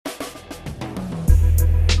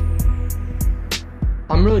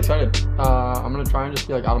I'm really excited. I'm gonna try and just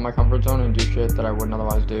be like out of my comfort zone and do shit that I wouldn't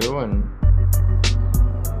otherwise do. And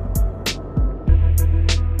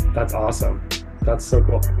That's awesome. That's so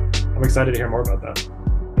cool. I'm excited to hear more about that.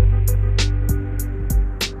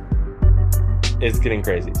 It's getting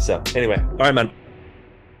crazy. So anyway, all right, man.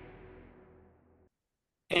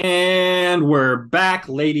 And we're back,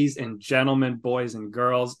 ladies and gentlemen, boys and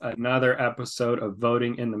girls. Another episode of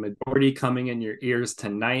Voting in the Majority coming in your ears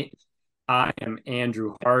tonight. I am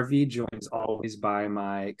Andrew Harvey, joined as always by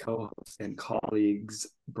my co-hosts and colleagues,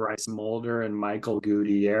 Bryce Mulder and Michael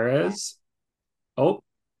Gutierrez. Oh,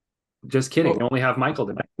 just kidding. We oh, only have Michael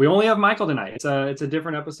tonight. We only have Michael tonight. It's a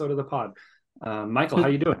different episode of the pod. Michael, how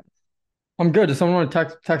you doing? I'm good. Does someone want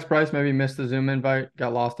to text Bryce? Maybe missed the Zoom invite,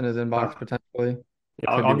 got lost in his inbox Uh, potentially.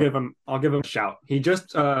 Yeah, Could be bad. I'll give him a shout. He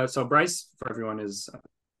just so Bryce, for everyone is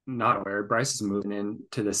not aware, Bryce is moving in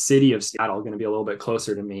to the city of Seattle, going to be a little bit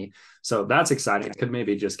closer to me. So that's exciting. I could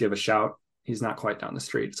maybe just give a shout. He's not quite down the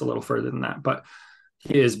street. It's a little further than that, but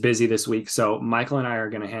he is busy this week. So Michael and I are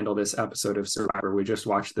going to handle this episode of Survivor. We just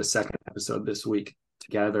watched the second episode this week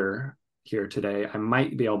together here today. I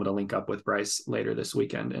might be able to link up with Bryce later this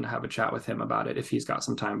weekend and have a chat with him about it if he's got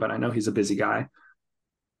some time, but I know he's a busy guy.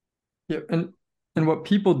 Yeah, and what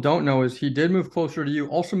people don't know is he did move closer to you,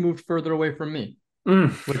 also moved further away from me,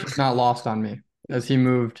 Mm. which is not lost on me, as he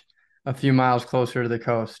moved a few miles closer to the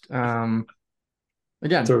coast. It's a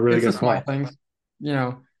Again, really it's the good small point. things, you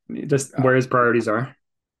know. Just Uh, where his priorities are.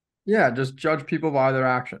 yeah, just judge people by their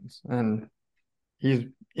actions, and he's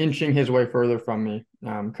inching his way further from me.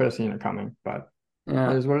 Could have seen it coming, but it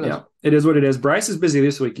Yeah, is what it is. yeah. It is what it is. Bryce is busy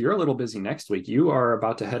this week. You're a little busy next week. You are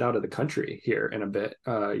about to head out of the country here in a bit.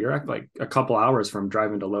 You're at like a couple hours from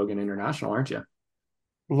driving to Logan International, aren't you?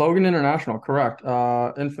 Logan International, correct.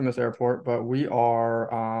 Infamous airport, but we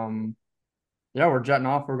are yeah, we're jetting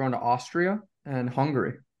off. We're going to Austria and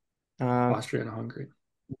Hungary. Uh, Austria and Hungary.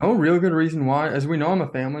 no real good reason why. As we know, I'm a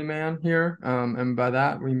family man here. And by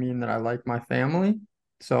that we mean that I like my family.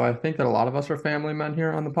 So I think that a lot of us are family men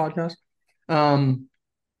here on the podcast. Um,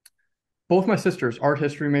 both my sisters, art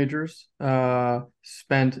history majors,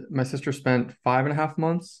 spent my sister spent 5.5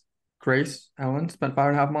 months. Grace Ellen spent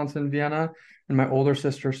 5.5 months in Vienna, and my older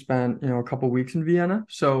sister spent, a couple weeks in Vienna.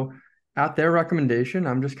 So at their recommendation,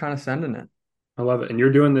 I'm just kind of sending it. I love it. And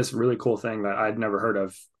you're doing this really cool thing that I'd never heard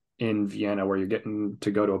of in Vienna where you're getting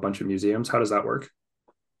to go to a bunch of museums. How does that work?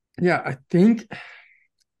 Yeah, I think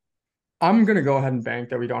I'm gonna go ahead and bank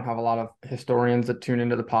that we don't have a lot of historians that tune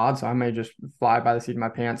into the pod, so I may just fly by the seat of my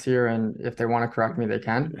pants here, and if they want to correct me, they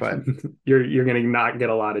can. But You're gonna not get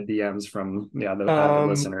a lot of DMs from the avid um,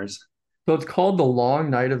 listeners. so it's called the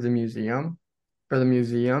Long Night of the Museum or the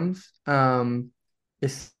museums.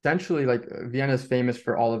 Essentially, like Vienna is famous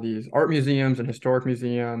for all of these art museums and historic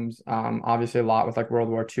museums. Obviously, a lot with like World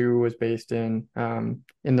War II was based in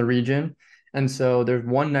the region. And so there's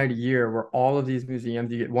one night a year where all of these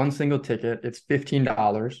museums, you get one single ticket, it's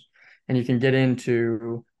 $15, and you can get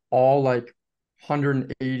into all like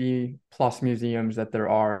 180 plus museums that there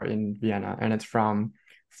are in Vienna. And it's from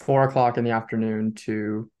 4 o'clock in the afternoon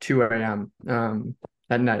to 2 a.m.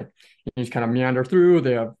 At night. You just kind of meander through.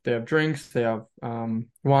 They have drinks, they have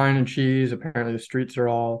wine and cheese. Apparently, the streets are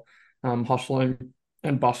all hustling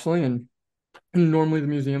and bustling, and normally the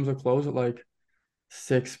museums will close at like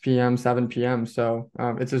 6 p.m., 7 p.m. So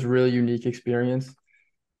it's this really unique experience.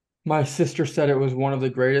 My sister said it was one of the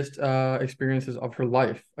greatest experiences of her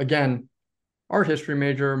life. Again, art history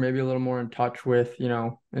major, maybe a little more in touch with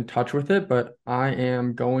it, but I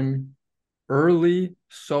am going early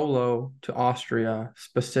solo to Austria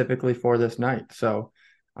specifically for this night. So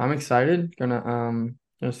I'm excited. Gonna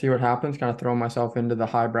see what happens, kind of throw myself into the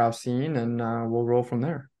highbrow scene, and we'll roll from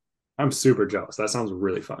there. I'm super jealous. That sounds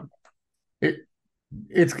really fun. It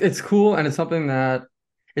it's cool, and it's something that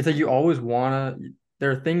it's like you always wanna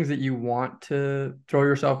there are things that you want to throw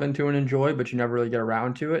yourself into and enjoy, but you never really get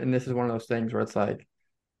around to it. And this is one of those things where it's like,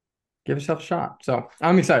 give yourself a shot. So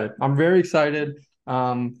I'm excited. I'm very excited.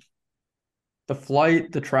 The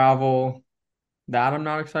flight, the travel, that I'm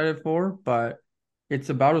not excited for, but it's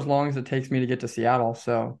about as long as it takes me to get to Seattle.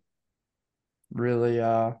 So really,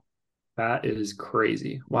 That is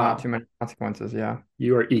crazy. not too Wow. many consequences. Yeah.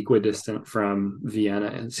 You are equidistant from Vienna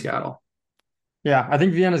and Seattle. Yeah. I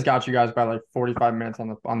think Vienna's got you guys by like 45 minutes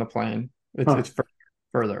on the plane. It's Huh. it's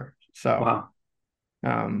further. So Wow.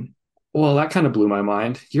 um Well, that kind of blew my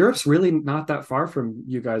mind. Europe's really not that far from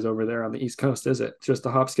you guys over there on the East Coast, is it? Just a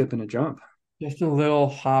hop, skip, and a jump. just a little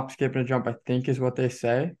hop, skip, and a jump, I think is what they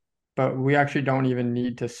say. But we actually don't even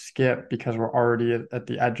need to skip because we're already at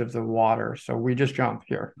the edge of the water. So we just jump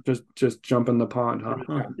here. Just jump in the pond, We huh? just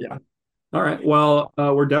Huh. jump, yeah. All right. Well,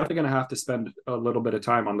 we're definitely going to have to spend a little bit of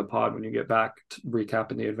time on the pod when you get back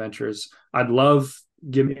recapping the adventures. I'd love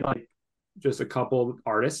give me like just a couple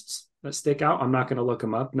artists that stick out. I'm not going to look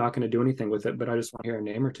them up, not going to do anything with it, but I just want to hear a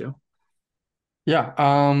name or two. Yeah,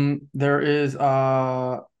 there is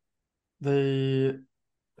the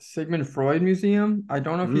Sigmund Freud Museum. I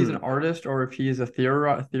don't know if he's an Mm. artist or if he's a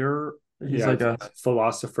he's Yeah, like a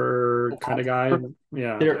philosopher kind of guy. philosopher.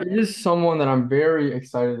 Yeah. There is someone that I'm very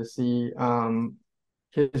excited to see.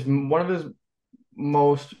 His one of his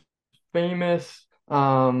most famous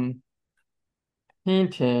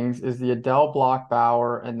paintings is the Adele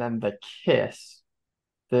Bloch-Bauer and then the Kiss.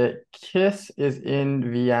 The Kiss is in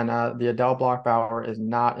Vienna. The Adele Bloch-Bauer is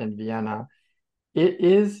not in Vienna.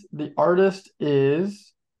 The artist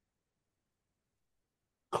is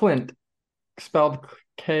Klimt, spelled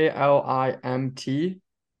Klimt.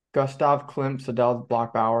 Gustav Klimt's Adele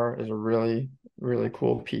Bloch-Bauer is a really, really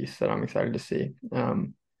cool piece that I'm excited to see.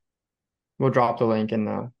 We'll drop the link in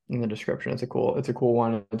the description. It's a cool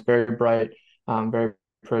one. It's very bright, very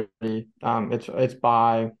pretty. It's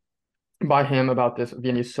by him about this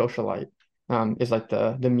Viennese socialite. Is like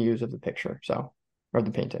the muse of the picture, so or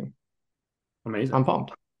the painting. Amazing. I'm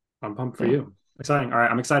pumped. I'm pumped for Yeah. you. Exciting. All right,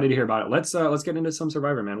 I'm excited to hear about it. Let's get into some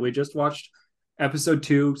Survivor, man. We just watched episode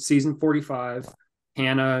 2, season 45.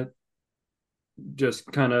 Hannah just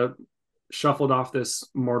kind of shuffled off this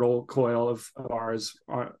mortal coil of ours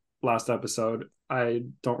last episode. I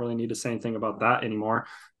don't really need to say anything about that anymore.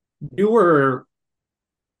 You were,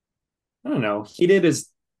 I don't know, heated is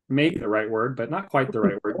maybe the right word, but not quite the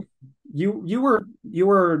right word. You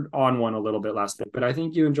were on one a little bit last week, but I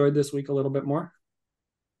think you enjoyed this week a little bit more.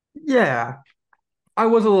 Yeah, I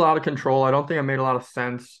was a little out of control. I don't think I made a lot of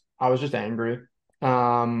sense. I was just angry.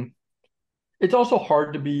 Um, it's also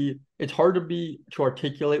hard to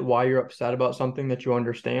articulate why you're upset about something that you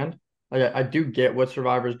understand. Like I do get what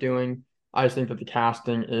Survivor's doing. I just think that the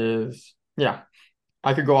casting is, yeah,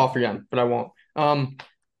 I could go off again, but I won't.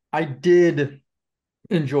 I did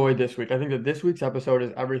enjoy this week. I think that this week's episode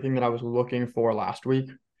is everything that I was looking for last week.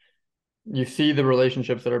 You see the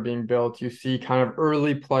relationships that are being built. You see kind of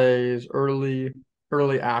early plays, early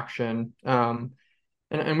action.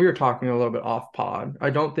 And we were talking a little bit off pod. I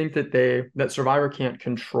don't think that Survivor can't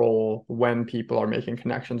control when people are making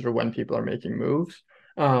connections or when people are making moves.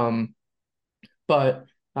 Um, but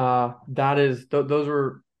those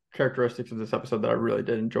were characteristics of this episode that I really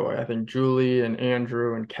did enjoy. I think Julie and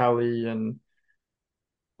Andrew and Kelly and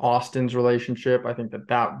Austin's relationship. I think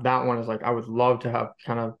that one is like I would love to have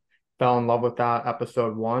kind of fell in love with that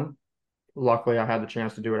episode one. Luckily, I had the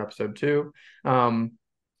chance to do it episode two.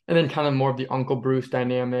 And then kind of more of the Uncle Bruce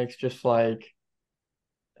dynamics, just like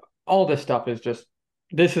all this stuff is just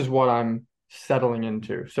this is what I'm settling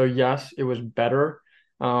into. So yes, it was better.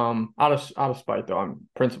 Out of spite though,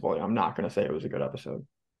 I'm not gonna say it was a good episode.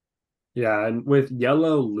 Yeah, and with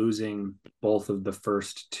Yellow losing both of the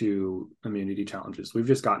first two immunity challenges, we've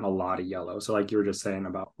just gotten a lot of yellow. So, like you were just saying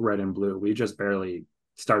about red and blue, we just barely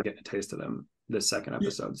started getting a taste of them this second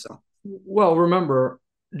episode. So, Well, remember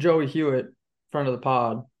Joey Hewitt, friend of the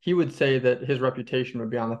pod, he would say that his reputation would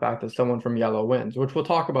be on the fact that someone from Yellow wins, which we'll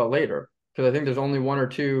talk about later, because I think there's only one or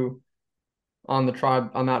two on that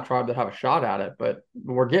tribe that have a shot at it, but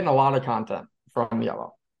we're getting a lot of content from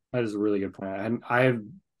Yellow. that is a really good point. And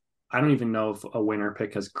I don't even know if a winner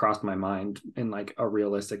pick has crossed my mind in like a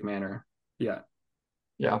realistic manner yet.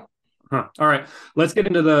 Yeah, Huh. All right, let's get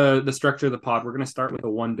into the structure of the pod. We're going to start with the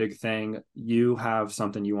one big thing. You have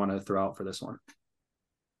something you want to throw out for this one.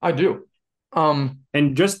 I do.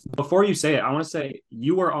 And just before you say it, I want to say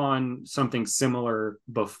you were on something similar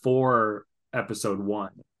before episode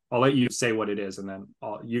 1. I'll let you say what it is, and then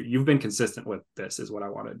you've been consistent with this, is what I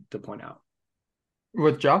wanted to point out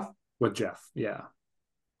With Jeff. with Jeff. Yeah.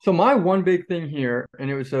 So my one big thing here, and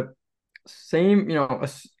it was a same,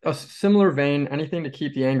 a similar vein, anything to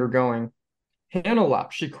keep the anger going. Hannah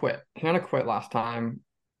left. She quit. Hannah quit last time.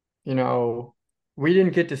 You know, we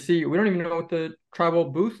didn't get to see, we don't even know what the tribal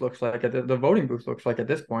booth looks like at the voting booth looks like at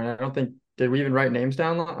this point. I don't think, did we even write names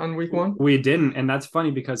down on week one? We didn't, and that's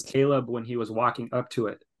funny because Caleb, when he was walking up to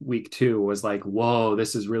it week 2, was like, "Whoa,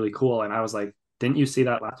 this is really cool," and I was like, "Didn't you see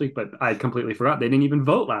that last week?" But I completely forgot they didn't even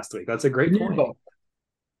vote last week. That's a great point.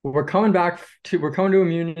 We're coming to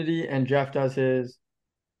immunity, and Jeff does his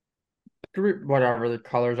whatever the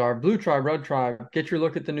colors are, blue tribe, red tribe, get your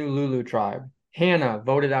look at the new Lulu tribe. Hannah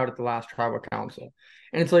voted out at the last tribal council.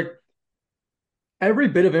 And it's like every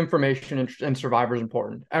bit of information in Survivor is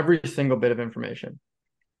important. Every single bit of information.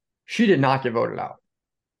 She did not get voted out.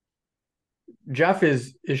 Jeff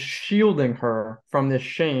is shielding her from this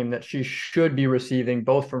shame that she should be receiving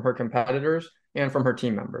both from her competitors and from her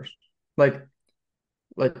team members. Like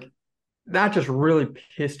like that just really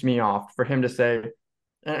pissed me off for him to say,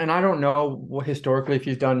 and I don't know what historically if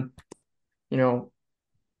he's done, you know,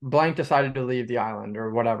 blank decided to leave the island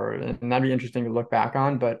or whatever, and that'd be interesting to look back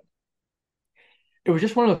on. But it was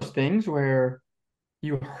just one of those things where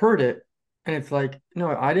you heard it and it's like, no,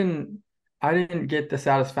 I didn't get the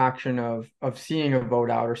satisfaction of seeing a vote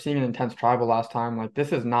out or seeing an intense tribal last time. Like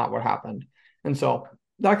this is not what happened. And so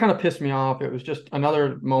that kind of pissed me off. It was just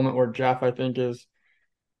another moment where Jeff, I think,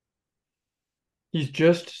 he's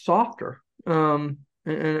just softer. And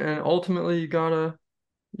ultimately you gotta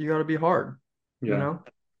be hard, you Yeah. know?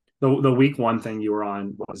 The week one thing you were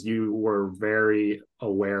on was you were very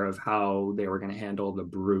aware of how they were going to handle the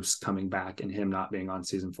Bruce coming back and him not being on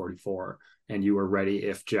season 44. And you were ready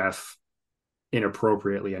if Jeff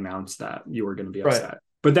inappropriately announced that you were going to be Right. upset.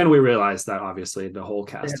 But then we realized that obviously the whole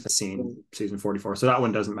cast has Yeah. seen season 44. So that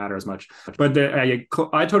one doesn't matter as much. But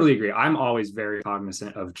I totally agree. I'm always very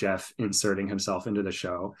cognizant of Jeff inserting himself into the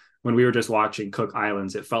show. When we were just watching Cook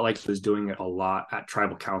Islands, it felt like he was doing it a lot at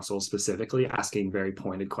tribal council, specifically asking very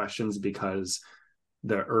pointed questions because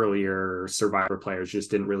the earlier Survivor players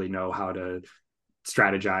just didn't really know how to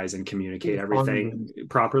strategize and communicate everything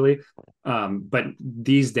properly. But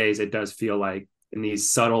these days, it does feel like in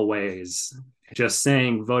these subtle ways, just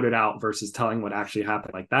saying voted out versus telling what actually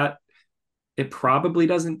happened like that, it probably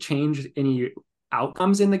doesn't change any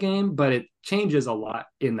outcomes in the game, but it changes a lot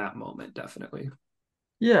in that moment, definitely.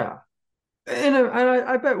 Yeah. And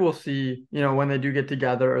I bet we'll see, when they do get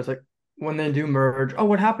together, it's like when they do merge, oh,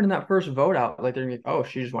 what happened in that first vote out? Like they're gonna be, oh,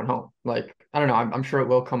 she just went home. Like, I don't know. I'm sure it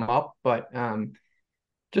will come up, but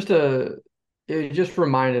just to it just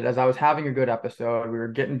reminded as I was having a good episode, we were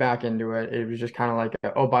getting back into it. It was just kind of like,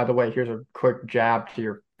 oh, by the way, here's a quick jab to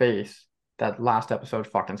your face. That last episode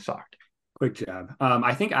fucking sucked. Quick jab.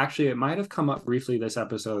 I think actually it might have come up briefly this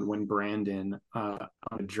episode when Brandon on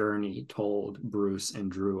a journey told Bruce and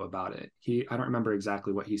Drew about it. I don't remember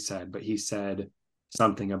exactly what he said, but he said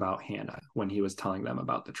something about Hannah when he was telling them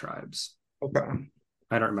about the tribes. Okay.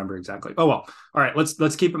 I don't remember exactly. Oh well. All right,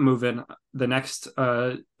 let's keep it moving. The next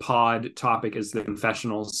pod topic is the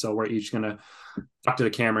confessionals. So we're each gonna talk to the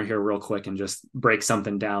camera here real quick and just break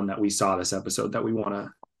something down that we saw this episode that we want to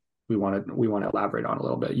elaborate on a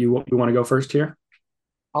little bit. You want to go first here?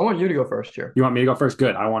 I want you to go first here. You want me to go first?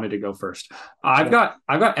 Good. I wanted to go first. I've got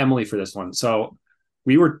Emily for this one. So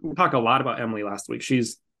we talked a lot about Emily last week. She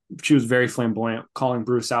was very flamboyant, calling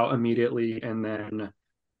Bruce out immediately, and then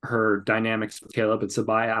her dynamics with Caleb and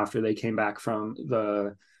Sabaya after they came back from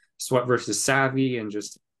the Sweat versus Savvy, and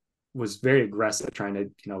just was very aggressive, trying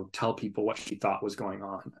to tell people what she thought was going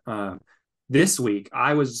on. This week,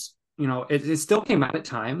 I was it still came out at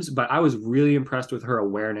times, but I was really impressed with her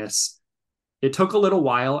awareness. It took a little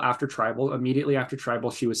while after Tribal. Immediately after Tribal,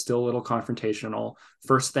 she was still a little confrontational.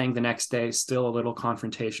 First thing the next day, still a little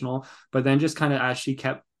confrontational. But then just kind of as she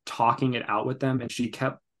kept talking it out with them and she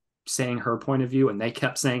kept saying her point of view and they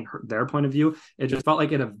kept saying their point of view, it just felt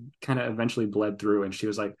like it kind of eventually bled through. And she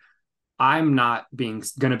was like, I'm not going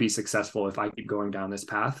to be successful if I keep going down this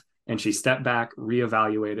path. And she stepped back,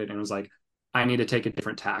 reevaluated, and was like, I need to take a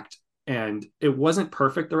different tact. And it wasn't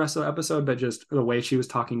perfect the rest of the episode, but just the way she was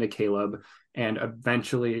talking to Caleb. And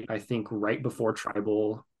eventually, I think right before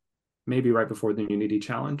Tribal, maybe right before the Unity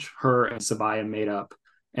Challenge, her and Sabaya made up.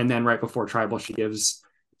 And then right before Tribal, she gives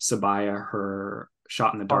Sabaya her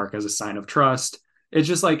shot in the dark as a sign of trust. It's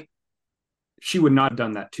just like she would not have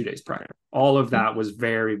done that 2 days prior. All of that was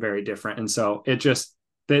very, very different. And so it just,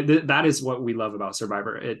 that is what we love about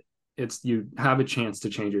Survivor. It's you have a chance to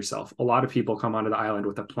change yourself. A lot of people come onto the island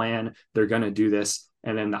with a plan. They're going to do this.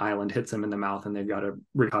 And then the island hits them in the mouth and they've got to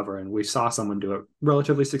recover. And we saw someone do it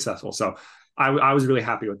relatively successful. So I was really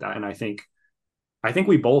happy with that. And I think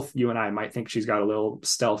we both, you and I, might think she's got a little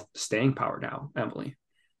stealth staying power now, Emily.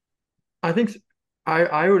 I think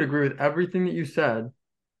I would agree with everything that you said.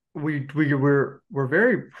 We're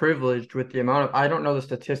very privileged with the amount of, I don't know the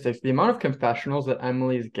statistics, the amount of confessionals that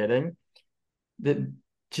Emily is getting, that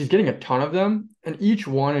she's getting a ton of them, and each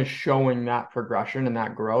one is showing that progression and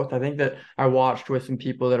that growth. I think that I watched with some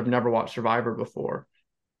people that have never watched Survivor before,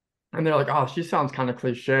 and they're like, "Oh, she sounds kind of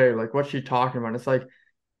cliche. Like, what's she talking about?" It's like,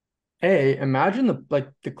 imagine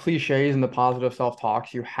the cliches and the positive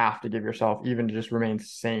self-talks you have to give yourself even to just remain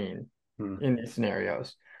sane in these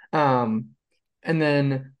scenarios. And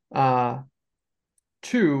then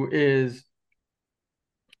two is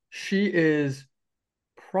she is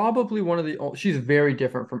probably she's very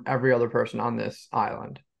different from every other person on this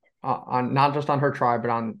island. on not just on her tribe,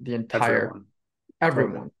 but on the entire Everyone. Totally.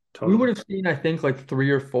 everyone. We would Totally. have seen, I think, like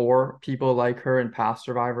 3 or 4 people like her in past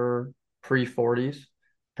Survivor pre-40s,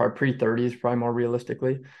 probably pre-30s, probably more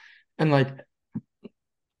realistically. And like,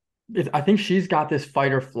 I think she's got this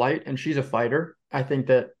fight or flight, and she's a fighter. I think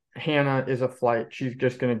that Hannah is a flight. She's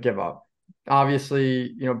just gonna give up.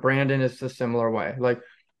 Obviously, Brandon is a similar way. Like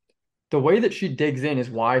the way that she digs in is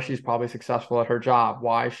why she's probably successful at her job,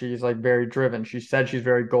 why she's like very driven. She said she's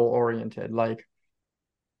very goal oriented. Like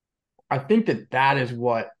I think that that is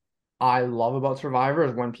what I love about Survivor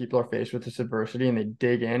is when people are faced with this adversity and they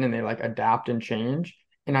dig in and they like adapt and change.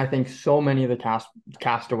 And I think so many of the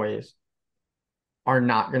castaways are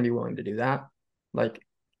not going to be willing to do that. Like,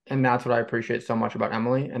 and that's what I appreciate so much about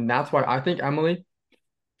Emily. And that's why I think Emily,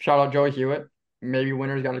 shout out Joey Hewitt, maybe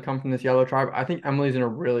winner's got to come from this yellow tribe. I think Emily's in a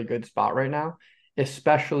really good spot right now,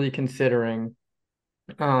 especially considering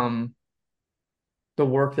um the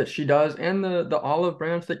work that she does and the olive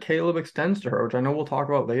branch that Caleb extends to her, which I know we'll talk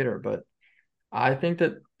about later. But I think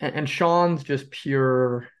that and Sean's just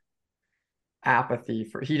pure apathy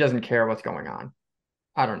for he doesn't care what's going on.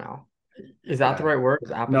 I don't know. Is that the Yeah. right word? Is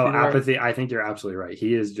No, apathy the right word? apathy. I think you're absolutely right.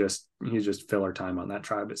 He's just filler time on that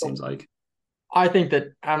tribe, it seems like. I think that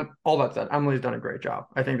all that said, Emily's done a great job.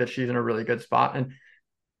 I think that she's in a really good spot. And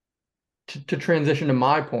to transition to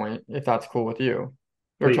my point, if that's cool with you,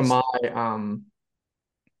 or to Please. my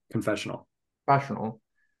Confessional. professional,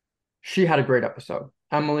 she had a great episode.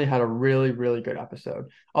 Emily had a really, really good episode.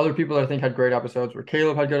 Other people I think had great episodes were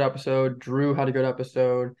Caleb had a good episode, Drew had a good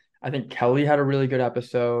episode. I think Kelly had a really good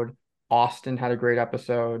episode. Austin had a great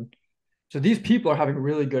episode. So these people are having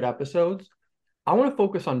really good episodes. I want to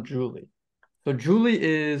focus on Julie. So Julie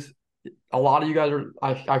is a lot of you guys are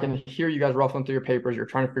I can hear you guys ruffling through your papers. You're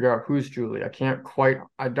trying to figure out who's Julie. I can't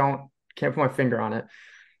put my finger on it.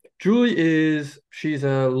 Julie she's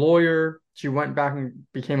a lawyer. She went back and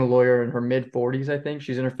became a lawyer in her mid 40s, I think.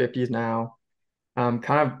 She's in her 50s now. Kind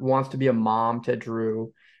of wants to be a mom to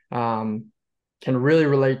Drew. Can really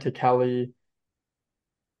relate to Kelly.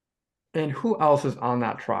 And who else is on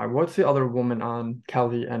that tribe? What's the other woman on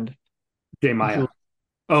Kelly and J Maya. Julie?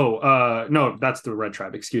 Oh, no, that's the red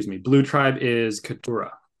tribe. Excuse me. Blue tribe is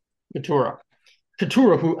Katura. Katura.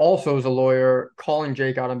 Katura, who also is a lawyer, calling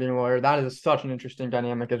Jake out on being a lawyer. That is such an interesting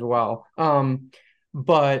dynamic as well.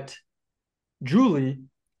 But Julie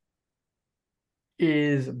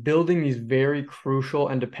is building these very crucial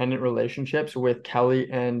and dependent relationships with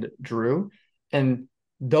Kelly and Drew. And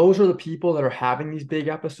those are the people that are having these big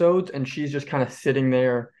episodes, and she's just kind of sitting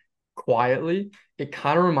there quietly. It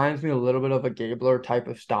kind of reminds me a little bit of a Gabler type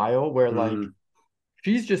of style where like Mm,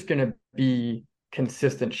 she's just gonna be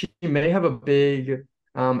consistent. She may have a big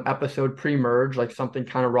episode pre-merge, like something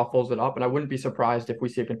kind of ruffles it up. And I wouldn't be surprised if we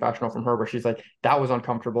see a confessional from her where she's like, that was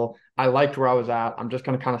uncomfortable. I liked where I was at. I'm just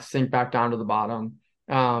gonna kind of sink back down to the bottom.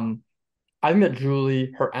 I think that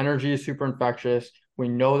Julie, her energy is super infectious. We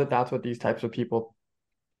know that that's what these types of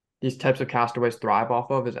castaways thrive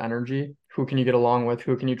off of is energy. Who can you get along with?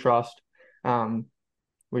 Who can you trust? Um,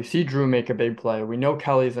 we see Drew make a big play. We know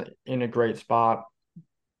Kelly's in a great spot.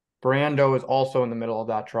 Brando is also in the middle of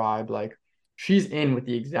that tribe. Like she's in with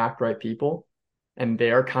the exact right people and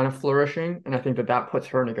they're kind of flourishing. And I think that that puts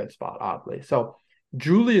her in a good spot, oddly. So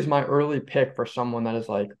Julie is my early pick for someone that is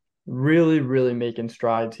like really, really making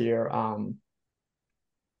strides here.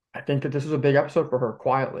 I think that this is a big episode for her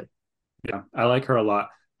quietly. yeah, I like her a lot.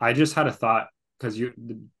 I just had a thought because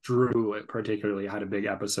Drew particularly had a big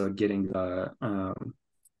episode getting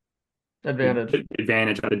Advantage. the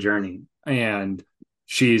advantage of the journey, and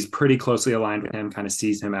she's pretty closely aligned with him. Kind of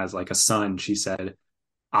sees him as like a son. She said,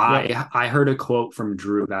 Yep. I heard a quote from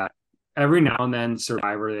Drew that every now and then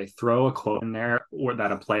Survivor they throw a quote in there or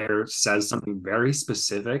that a player says something very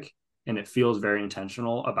specific and it feels very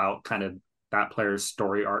intentional about kind of that player's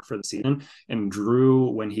story arc for the season. And Drew,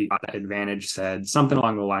 when he got that advantage, said something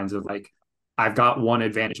along the lines of like, "I've got one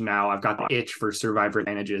advantage now. I've got the itch for Survivor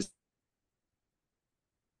advantages."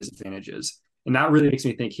 Advantages. And that really makes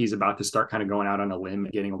me think he's about to start kind of going out on a limb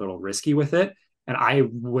and getting a little risky with it. And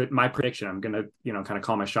my prediction, I'm going to, kind of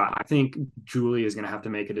call my shot. I think Julie is going to have to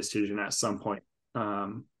make a decision at some point.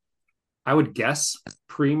 I would guess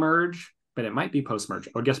pre-merge, but it might be post-merge.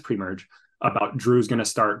 I would guess pre-merge about Drew's going to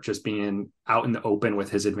start just being out in the open with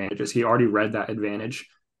his advantages. He already read that advantage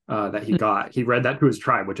that he got. He read that to his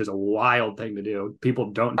tribe, which is a wild thing to do.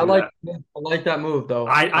 People don't I do like that. I like that move though.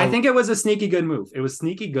 I think it was a sneaky good move. It was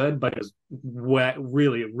sneaky good, but it was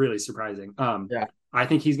really, really surprising. Yeah. I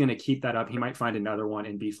think he's going to keep that up. He might find another one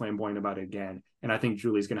and be flamboyant about it again. And I think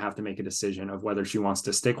Julie's going to have to make a decision of whether she wants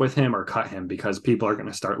to stick with him or cut him, because people are going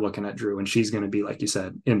to start looking at Drew, and she's going to be, like you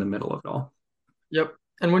said, in the middle of it all. Yep.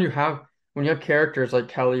 And when you have characters like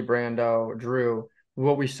Kelly, Brando, Drew,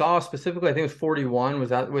 what we saw specifically, I think it was 41,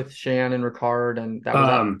 was that with Shan and Ricard, and that was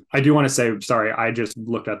that. I do want to say, sorry, I just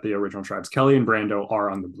looked at the original tribes. Kelly and Brando are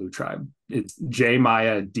on the blue tribe. It's Jay,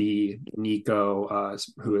 Maya, D, Nico,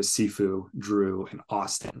 who is Sifu, Drew, and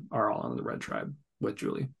Austin are all on the red tribe with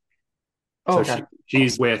Julie. Oh, So okay.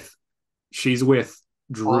 she's with Awesome.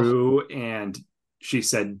 Drew, and she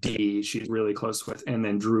said D she's really close with, and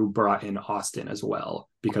then Drew brought in Austin as well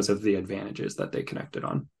because of the advantages that they connected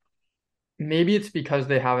on. Maybe it's because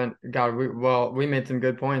they haven't got we made some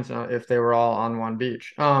good points if they were all on one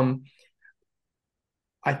beach. I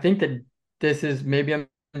think that this is maybe I'm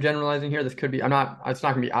generalizing here. This could be it's not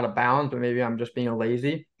gonna be out of bounds, but maybe I'm just being a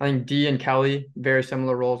lazy. I think Dee and Kelly, very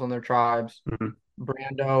similar roles on their tribes. Mm-hmm.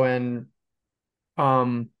 Brando and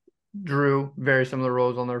um Drew, very similar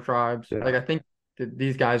roles on their tribes. Yeah. Like I think that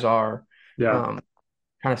these guys are Yeah.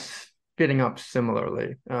 kind of fitting up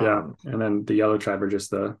similarly. Yeah. And then the yellow tribe are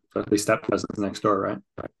just the step cousins next door, right?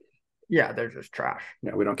 Yeah, they're just trash.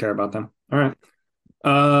 Yeah, we don't care about them. All right.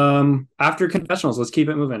 After confessionals, let's keep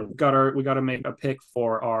it moving. We got to make a pick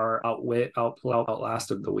for our outwit, outplay,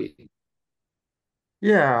 outlast of the week.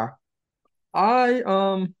 Yeah. I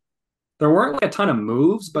There weren't like a ton of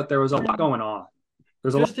moves, but there was a lot going on.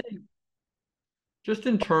 There's a lot. Just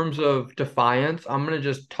in terms of defiance, I'm gonna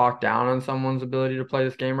just talk down on someone's ability to play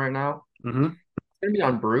this game right now. Mm-hmm. It's gonna be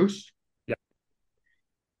on Bruce. Yeah.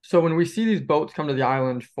 So when we see these boats come to the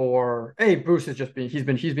island Bruce is just he's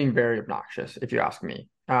being very obnoxious, if you ask me.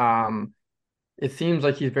 It seems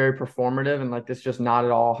like he's very performative and like this just not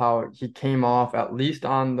at all how he came off, at least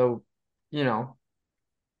on the, you know,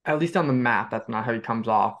 at least on the map, that's not how he comes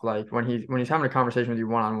off. Like when he's having a conversation with you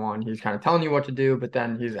one on one, he's kind of telling you what to do, but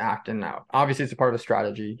then he's acting out. Obviously, it's a part of a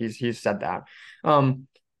strategy. He's said that.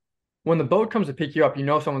 When the boat comes to pick you up, you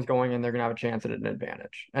know someone's going in, they're gonna have a chance at an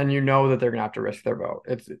advantage, and you know that they're gonna have to risk their boat.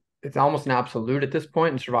 It's almost an absolute at this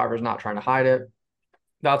point, and Survivor's not trying to hide it.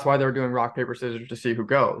 That's why they're doing rock paper scissors to see who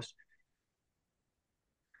goes.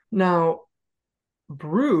 Now,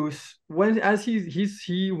 Bruce, as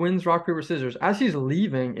he wins rock paper scissors, as he's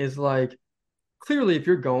leaving, is like clearly if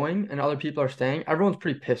you're going and other people are staying, everyone's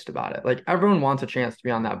pretty pissed about it. Like everyone wants a chance to be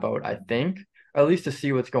on that boat, I think, at least to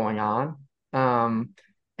see what's going on.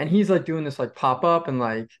 And he's like doing this like pop up and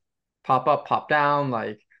like pop up, pop down,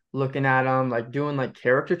 like looking at him, like doing like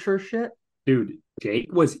caricature shit. Dude,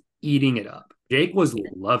 Jake was eating it up. Jake was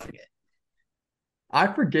loving it. I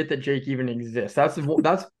forget that Jake even exists. That's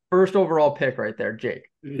first overall pick right there, Jake.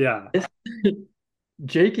 Yeah.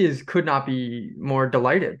 Jake could not be more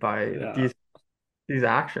delighted by these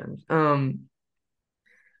actions. So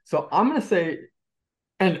I'm gonna say,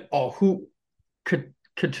 and who could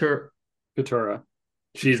Katura.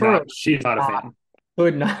 She's not a fan.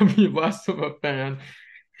 Could not be less of a fan.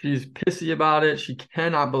 She's pissy about it. She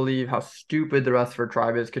cannot believe how stupid the rest of her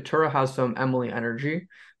tribe is. Katura has some Emily energy,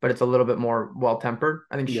 but it's a little bit more well-tempered.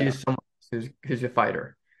 I think she's someone who's a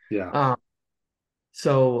fighter. Yeah.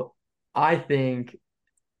 So I think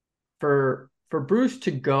for Bruce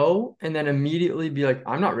to go and then immediately be like,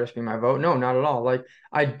 I'm not risking my vote. No, not at all. Like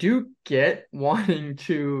I do get wanting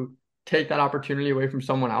to take that opportunity away from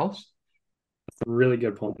someone else. That's a really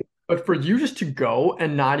good point. But for you just to go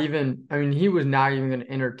and not even, I mean, he was not even going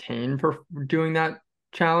to entertain for doing that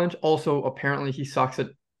challenge. Also, apparently he sucks at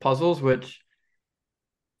puzzles, which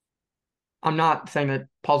I'm not saying that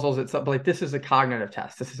puzzles itself, but like this is a cognitive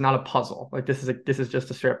test. This is not a puzzle. Like this is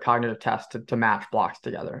just a straight up cognitive test to match blocks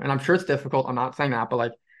together. And I'm sure it's difficult. I'm not saying that, but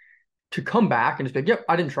like to come back and just be like, yep,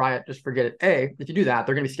 I didn't try it. Just forget it. If you do that,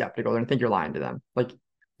 they're going to be skeptical. They're going to think you're lying to them. Like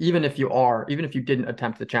even if you didn't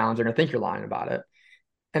attempt the challenge, they're going to think you're lying about it.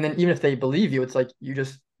 And then even if they believe you, it's like you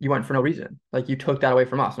went for no reason. Like you took that away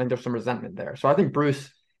from us. I think there's some resentment there. So I think Bruce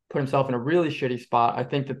put himself in a really shitty spot. I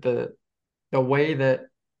think that the way that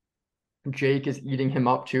Jake is eating him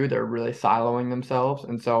up too, they're really siloing themselves.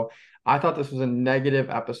 And so I thought this was a negative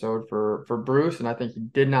episode for Bruce, and I think he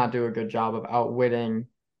did not do a good job of outwitting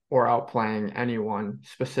or outplaying anyone,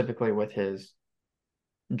 specifically with his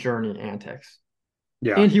journey antics.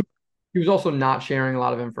 Yeah. And he was also not sharing a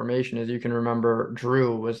lot of information. As you can remember,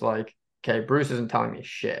 Drew was like, okay, Bruce isn't telling me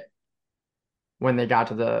shit when they got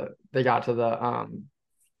to the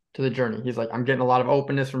to the journey. He's like, I'm getting a lot of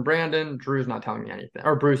openness from Brandon. Drew's not telling me anything,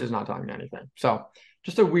 or Bruce is not telling me anything. So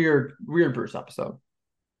just a weird Bruce episode.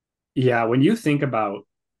 Yeah, when you think about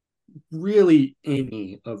really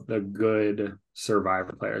any of the good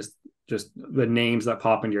Survivor players, just the names that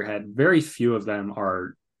pop into your head, very few of them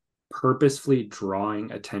are purposefully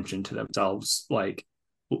drawing attention to themselves. Like,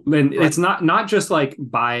 and Right. it's not just like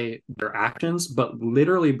by their actions, but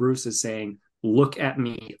literally Bruce is saying, look at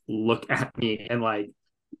me, look at me. And like,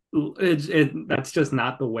 that's just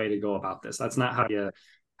not the way to go about this. That's not how you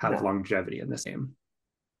have No, longevity in this game.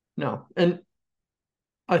 no. And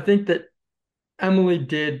I think that Emily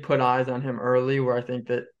did put eyes on him early, where I think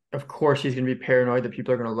that, of course, he's going to be paranoid that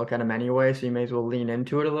people are going to look at him anyway. So you may as well lean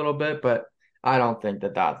into it a little bit. But I don't think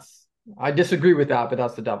that I disagree with that, but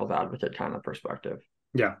that's the devil's advocate kind of perspective.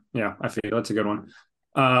 Yeah, yeah, I feel that's a good one.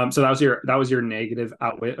 So that was your negative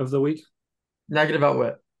outwit of the week. Negative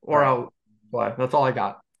outwit All or right. outplay. That's all I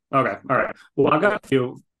got. Okay. All right. Well, I've got a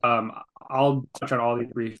few. I'll touch on all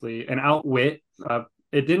these briefly. And outwit,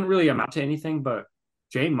 it didn't really amount to anything, but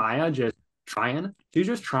Jay Maya just trying. She's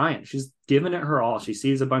just trying. She's giving it her all. She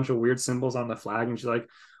sees a bunch of weird symbols on the flag, and she's like,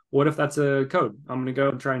 "What if that's a code? I'm gonna go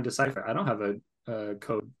and try and decipher. I don't have a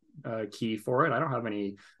code key for it. I don't have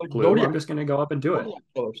any Like clue. I'm Zodiac, just gonna go up and do it." Zodiac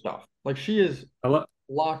killer stuff. Like she is I love.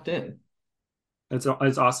 locked in. It's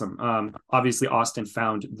awesome. Obviously, Austin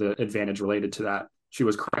found the advantage related to that. She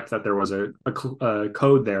was correct that there was a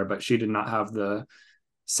code there, but she did not have the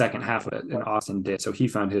second half of it, and Austin did. So he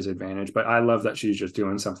found his advantage. But I love that she's just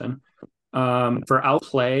doing something. For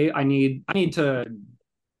outplay, I need to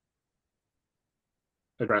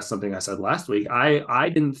address something I said last week. I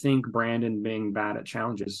didn't think Brandon being bad at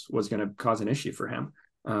challenges was going to cause an issue for him.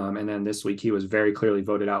 And then this week he was very clearly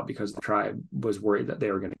voted out because the tribe was worried that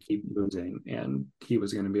they were going to keep losing and he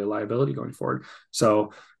was going to be a liability going forward.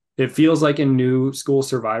 So it feels like in new school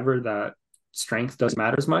Survivor that strength doesn't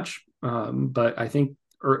matter as much. But I think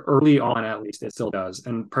early on, at least, it still does.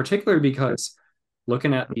 And particularly because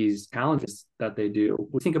looking at these challenges that they do,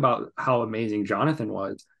 we think about how amazing Jonathan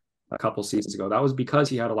was a couple seasons ago. That was because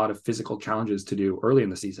he had a lot of physical challenges to do early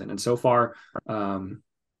in the season. And so far,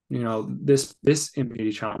 this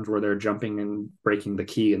immunity challenge where they're jumping and breaking the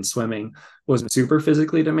key and swimming was super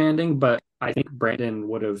physically demanding, but I think Brandon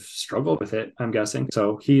would have struggled with it, I'm guessing.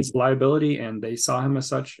 So he's a liability and they saw him as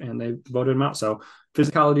such and they voted him out. So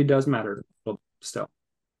physicality does matter still.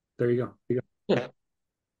 There you go. Yeah.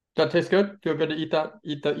 That tastes good. Feel good to eat that.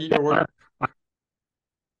 Eat your word.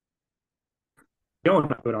 Don't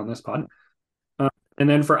put on this pod. And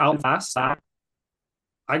then for Outlast,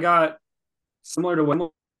 I got similar to Wimbledon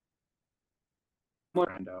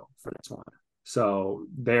for this one. So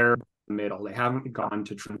they're middle. They haven't gone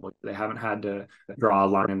to triple. They haven't had to draw a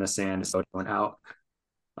line in the sand so it went out.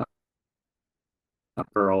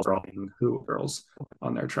 Girls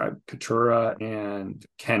on their tribe, Katura and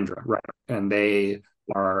Kendra, right? And they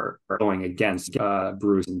are going against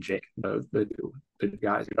Bruce and Jake, the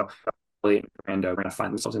guys. And are going to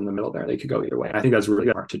find themselves in the middle there. They could go either way. I think that's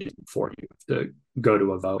really hard to do for you to go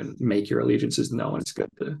to a vote and make your allegiances known. It's good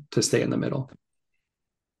to stay in the middle.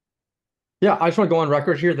 Yeah, I just want to go on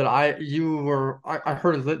record here that I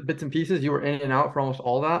heard bits and pieces. You were in and out for almost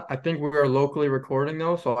all that. I think we are locally recording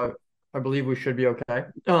though, so I believe we should be okay.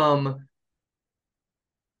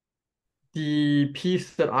 The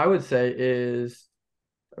piece that I would say is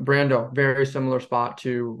Brando, very similar spot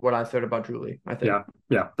to what I said about Julie, I think.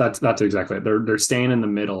 Yeah, that's exactly it. They're staying in the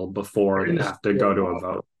middle before they have to go to a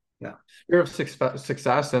vote. Yeah, spirit of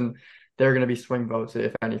success, and they're going to be swing votes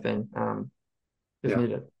if anything is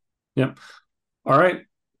needed. Yep. All right,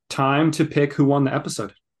 time to pick who won the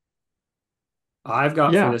episode.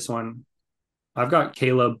 For this one, I've got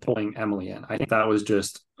Caleb pulling Emily in. I think that was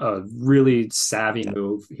just a really savvy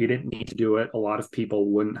move. He didn't need to do it. A lot of people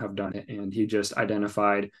wouldn't have done it. And he just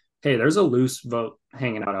identified, hey, there's a loose vote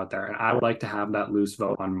hanging out there. And I would like to have that loose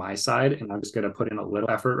vote on my side. And I'm just going to put in a little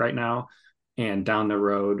effort right now. And down the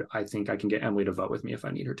road, I think I can get Emily to vote with me if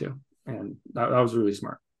I need her to. And that was really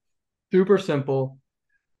smart. Super simple.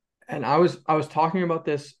 And I was talking about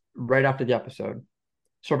this right after the episode.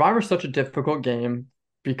 Survivor is such a difficult game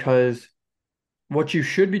because what you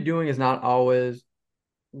should be doing is not always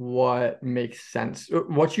what makes sense.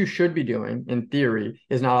 What you should be doing, in theory,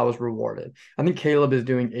 is not always rewarded. I think Caleb is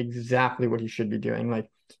doing exactly what he should be doing. Like,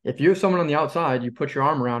 if you have someone on the outside, you put your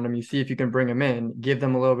arm around them, you see if you can bring them in, give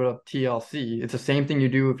them a little bit of TLC. It's the same thing you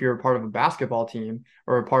do if you're a part of a basketball team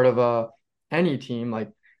or a part of any team.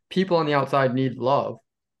 Like, people on the outside need love,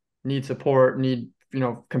 need support, need,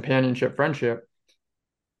 companionship, friendship.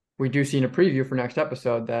 We do see in a preview for next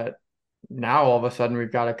episode that now all of a sudden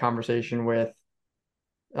we've got a conversation with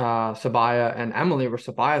Sabaya and Emily, where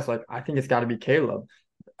Sabaya's like, I think it's got to be Caleb.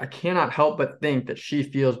 I cannot help but think that she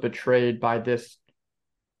feels betrayed by this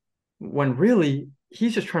when really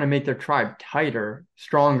he's just trying to make their tribe tighter,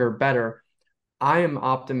 stronger, better. I am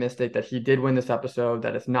optimistic that he did win this episode,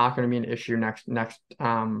 that it's not going to be an issue next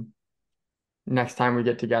time we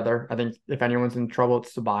get together. I think if anyone's in trouble,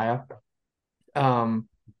 it's Sabaya.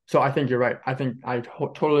 So I think you're right. I think I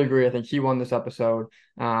totally agree. I think he won this episode.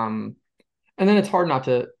 And then it's hard not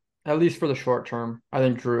to, at least for the short term. I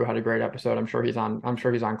think Drew had a great episode. I'm sure he's on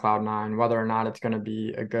cloud nine. Whether or not it's going to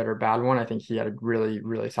be a good or bad one, I think he had a really,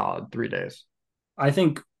 really solid 3 days. I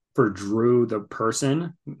think for Drew, the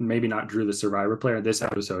person, maybe not Drew, the Survivor player, this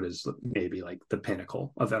episode is maybe like the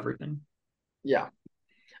pinnacle of everything. Yeah.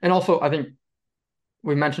 And also, I think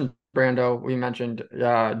we mentioned Brando, we mentioned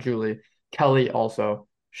Julie, Kelly also.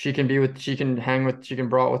 She can hang with, she can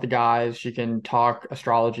bro out with the guys. She can talk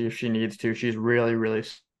astrology if she needs to. She's really, really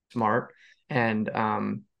smart. And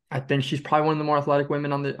I think she's probably one of the more athletic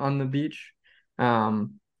women on the beach. I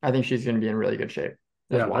think she's going to be in really good shape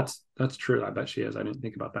as Yeah, well. that's true. I bet she is. I didn't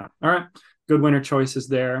think about that. All right. Good winner choices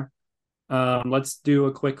there. Let's do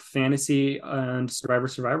a quick fantasy and Survivor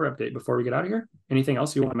update before we get out of here. Anything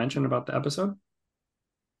else you want to mention about the episode?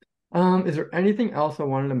 Is there anything else I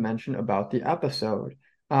wanted to mention about the episode?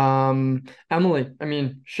 Emily, I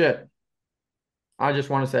mean, shit. I just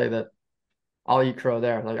want to say that I'll eat crow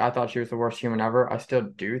there. Like, I thought she was the worst human ever. I still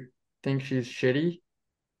do think she's shitty,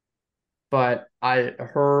 but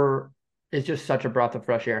her it's just such a breath of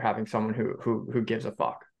fresh air having someone who gives a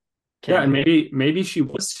fuck. Yeah, and Kidding me. maybe she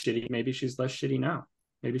was shitty. Maybe she's less shitty now.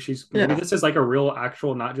 Maybe Yeah. this is like a real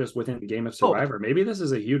actual, not just within the game of Oh, Survivor. Maybe this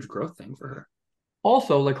is a huge growth thing for her.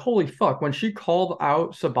 also, like, holy fuck, when she called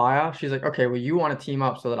out Sabaya, she's like, okay, well, you want to team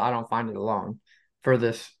up so that I don't find it alone for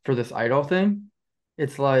this idol thing.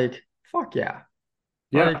 It's like, fuck yeah.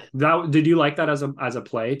 Yeah. Like, That did you like that as a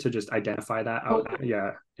play to just identify that out? totally.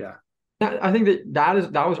 Yeah, yeah. I think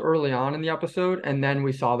that was early on in the episode, and then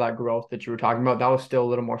we saw that growth that you were talking about. That was still a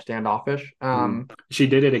little more standoffish. She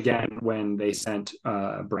did it again when they sent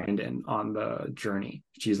Brandon on the journey.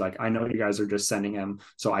 She's like, I know you guys are just sending him,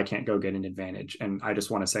 so I can't go get an advantage. And I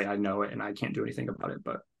just want to say I know it and I can't do anything about it.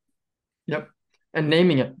 But Yep. And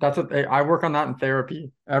naming it. That's what I work on that in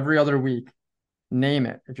therapy every other week. Name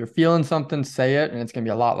it. If you're feeling something, say it, and it's gonna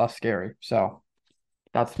be a lot less scary. So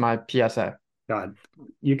that's my PSA. God,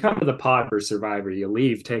 you come to the pod for Survivor, you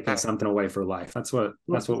leave taking something away for life. That's what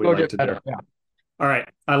we Go like get to do. better. Yeah. All right.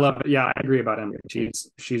 I love it. Yeah, I agree about Emily.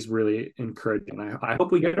 She's really encouraging. I hope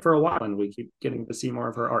we get it for a while and we keep getting to see more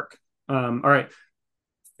of her arc. All right.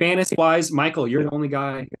 Fantasy wise, Michael, you're the only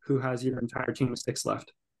guy who has your entire team of 6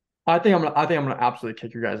 left. I think I'm gonna absolutely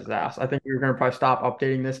kick your guys' ass. I think you're gonna probably stop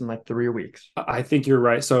updating this in like 3 weeks. I think you're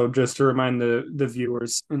right. So just to remind the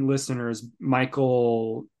viewers and listeners,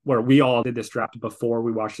 Michael, where we all did this draft before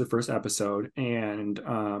we watched the first episode, and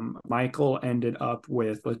Michael ended up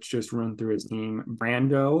with, let's just run through his team: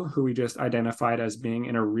 Brando, who we just identified as being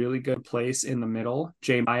in a really good place in the middle;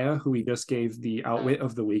 J Maya, who we just gave the outwit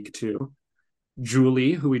of the week to;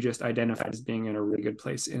 Julie, who we just identified as being in a really good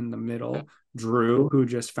place in the middle; Drew, who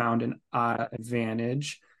just found an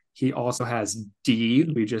advantage. He also has D,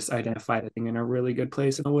 we just identified as being in a really good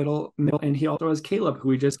place in the middle, and he also has Caleb, who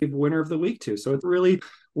we just gave winner of the week to. So it's a really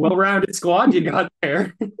well-rounded squad you got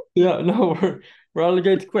there. Yeah, no, we're out of the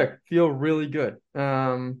gates quick. Feel really good.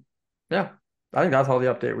 Yeah, I think that's all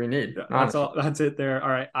the update we need. That's Honestly. all. That's it there. All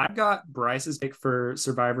right, I've got Bryce's pick for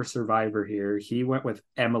Survivor here. He went with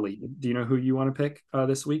Emily. Do you know who you want to pick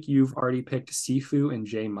this week? You've already picked Sifu and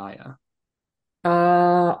J Maya.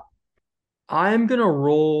 Uh, I'm gonna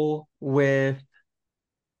roll with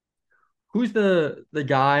who's the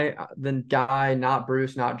guy, not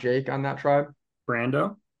Bruce, not Jake on that tribe.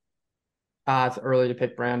 Brando. It's early to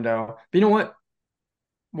pick Brando. But you know what?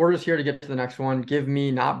 We're just here to get to the next one. Give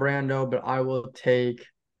me not Brando, but I will take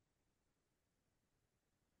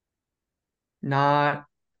not.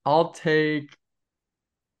 I'll take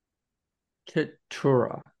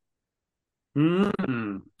Keturah.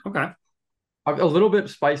 Okay. A little bit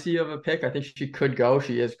spicy of a pick. I think she could go.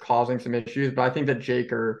 She is causing some issues, but I think that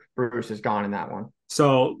Jake or Bruce is gone in that one.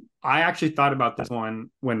 So I actually thought about this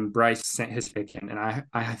one when Bryce sent his pick in, and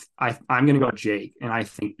I'm gonna go Jake, and I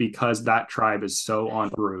think because that tribe is so on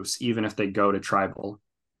Bruce, even if they go to tribal,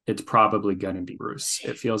 it's probably gonna be Bruce.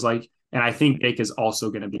 It feels like, and I think Jake is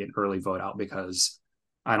also gonna be an early vote out because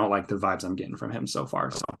I don't like the vibes I'm getting from him so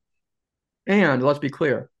far. So And let's be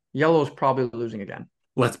clear, Yellow's probably losing again.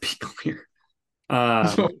 let's be clear.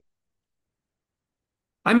 I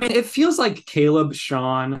mean, it feels like Caleb,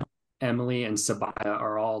 Sean, Emily, and Sabaya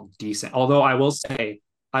are all decent. Although I will say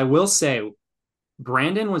I will say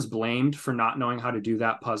Brandon was blamed for not knowing how to do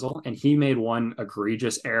that puzzle, and he made one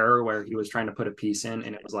egregious error where he was trying to put a piece in,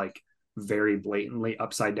 and it was like very blatantly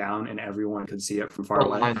upside down, and everyone could see it from far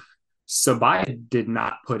away. Sabaya did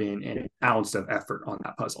not put in an ounce of effort on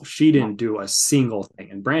that puzzle. She didn't do a single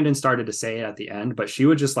thing. And Brandon started to say it at the end, but she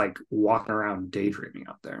was just like walking around daydreaming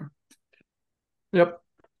out there. Yep.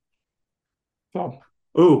 So,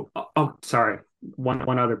 oh, sorry.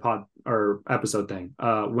 One other pod or episode thing.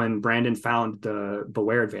 When Brandon found the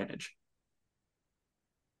beware advantage.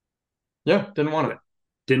 yeah, didn't want it.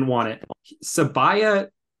 Didn't want it. Sabaya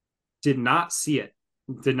did not see it,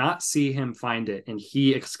 did not see him find it, and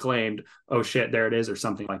he exclaimed, "Oh shit, there it is," or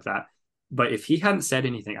something like that. But if he hadn't said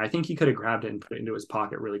anything, I think he could have grabbed it and put it into his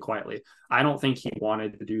pocket really quietly. I don't think he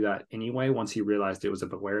wanted to do that anyway once he realized it was a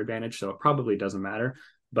beware advantage, so it probably doesn't matter.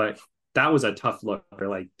 But that was a tough look. They're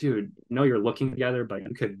like, dude, I know you're looking together, but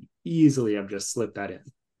you could easily have just slipped that in.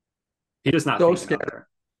 He does not So think about scared.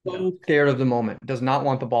 there. So scared of the moment. Does not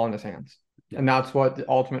want the ball in his hands. Yeah. And that's what the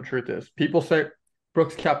ultimate truth is. People say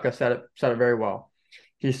Brooks Koepka said it very well.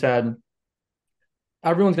 He said,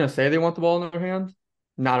 everyone's going to say they want the ball in their hands.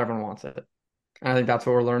 Not everyone wants it. And I think that's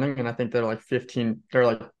what we're learning. And I think there are like 15, there are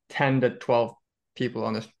like 10 to 12 people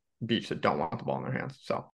on this beach that don't want the ball in their hands.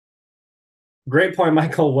 So great point,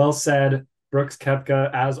 Michael. Well said. Brooks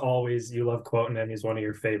Koepka, as always, you love quoting him. He's one of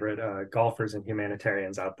your favorite golfers and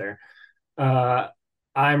humanitarians out there.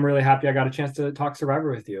 I'm really happy I got a chance to talk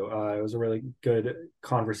Survivor with you. It was a really good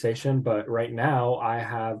conversation, but right now I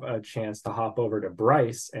have a chance to hop over to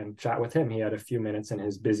Bryce and chat with him. He had a few minutes in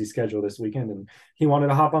his busy schedule this weekend, and he wanted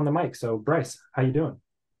to hop on the mic. So, Bryce, how you doing?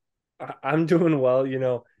 I'm doing well.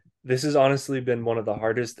 This has honestly been one of the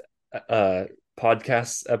hardest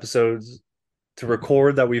podcast episodes to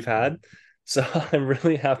record that we've had. So I'm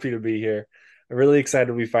really happy to be here. I'm really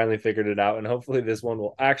excited we finally figured it out, and hopefully this one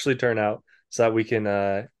will actually turn out so that we can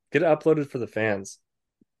get it uploaded for the fans.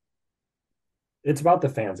 It's about the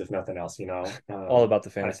fans, if nothing else. All about the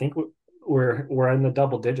fans. I think we're in the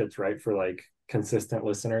double digits, right, for like consistent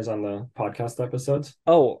listeners on the podcast episodes.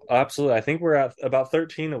 Oh, absolutely. I think we're at about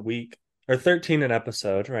 13 a week or 13 an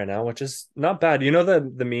episode right now, which is not bad. You know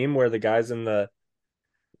the meme where the guy's in the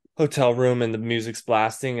hotel room and the music's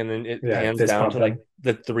blasting and then it pans down to like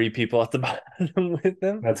the three people at the bottom with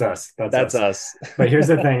them? That's us. That's us. But here's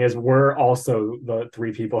the thing is we're also the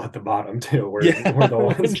three people at the bottom too. We're the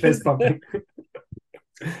ones fist bumping.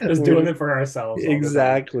 Just doing it for ourselves.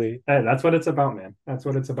 Exactly. Hey, that's what it's about, man. That's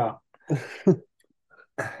what it's about.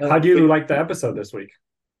 How do you like the episode this week?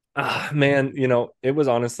 Man, it was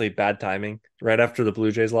honestly bad timing right after the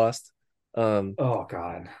Blue Jays lost. Oh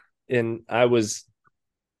God. And I was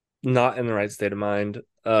not in the right state of mind.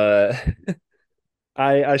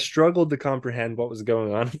 I struggled to comprehend what was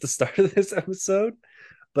going on at the start of this episode,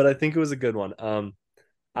 but I think it was a good one.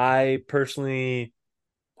 I personally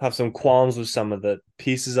have some qualms with some of the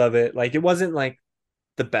pieces of it. Like, it wasn't like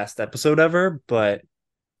the best episode ever, but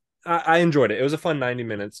I enjoyed it. It was a fun 90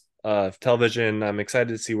 minutes of television. I'm excited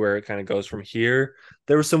to see where it kind of goes from here.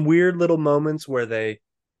 There were some weird little moments where they,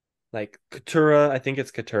 like Katura, I think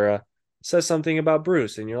it's Katura, says something about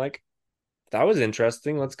Bruce, and you're like, that was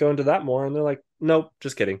interesting. Let's go into that more. And they're like, nope,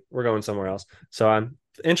 just kidding. We're going somewhere else. So I'm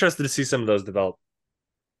interested to see some of those develop.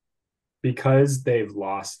 Because they've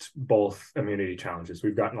lost both immunity challenges,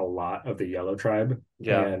 we've gotten a lot of the Yellow Tribe.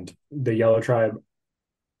 Yeah. And the Yellow Tribe,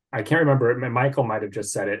 I can't remember. Michael might have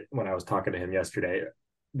just said it when I was talking to him yesterday.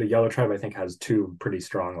 The Yellow Tribe, I think, has two pretty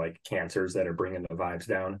strong like cancers that are bringing the vibes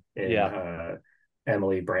down in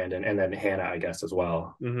Emily, Brandon, and then Hannah, I guess, as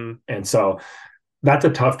well. Mm-hmm. And so that's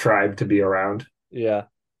a tough tribe to be around. Yeah.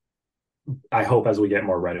 I hope as we get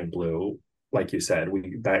more red and blue, like you said,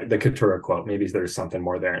 the Katura quote, maybe there's something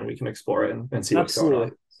more there and we can explore it and see what's going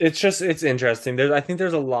on. It's interesting. I think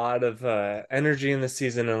there's a lot of energy in this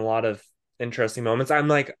season and a lot of interesting moments. I'm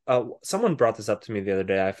like, someone brought this up to me the other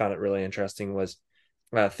day. I found it really interesting, was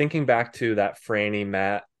thinking back to that Franny,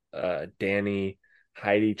 Matt, Danny,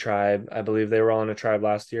 Heidi tribe. I believe they were all in a tribe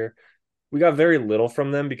last year. We got very little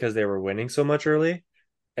from them because they were winning so much early.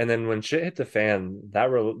 And then when shit hit the fan,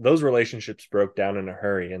 those relationships broke down in a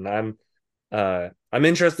hurry. And I'm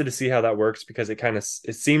interested to see how that works, because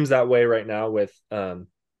it seems that way right now with some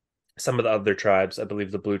of the other tribes. I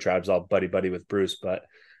believe the Blue Tribe's all buddy with Bruce, but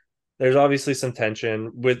there's obviously some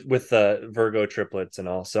tension with the Virgo triplets and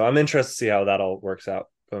all. So I'm interested to see how that all works out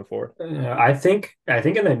going forward. I think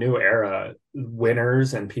in the new era,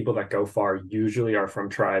 winners and people that go far usually are from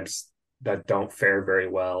tribes that don't fare very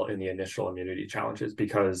well in the initial immunity challenges,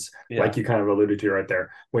 because Yeah. like you kind of alluded to right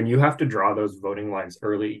there, when you have to draw those voting lines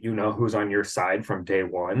early, you know who's on your side from day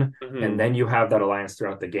one, and Mhm. then you have that alliance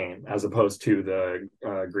throughout the game, as opposed to the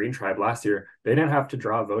Green Tribe last year. They didn't have to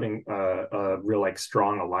draw voting real like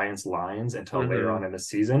strong alliance lines until later on Mhm. in the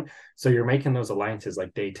season. So you're making those alliances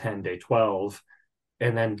like day 10, day 12,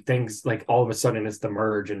 and then things like all of a sudden it's the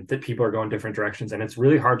merge and people are going different directions, and it's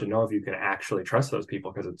really hard to know if you can actually trust those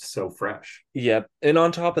people because it's so fresh. Yep. And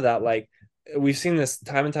on top of that, like we've seen this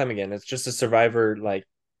time and time again. It's just a survivor, like,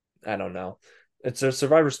 I don't know. It's a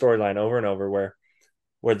survivor storyline over and over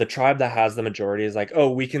where the tribe that has the majority is like, oh,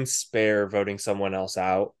 we can spare voting someone else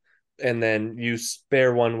out. And then you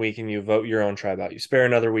spare 1 week and you vote your own tribe out. You spare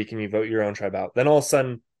another week and you vote your own tribe out. Then all of a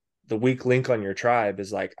sudden, the weak link on your tribe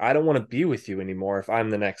is like, I don't want to be with you anymore if I'm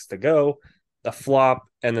the next to go. A flop,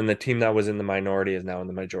 and then the team that was in the minority is now in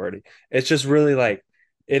the majority. It's just really like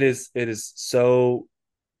it is so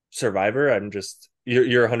survivor.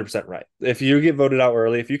 You're 100% right. If you get voted out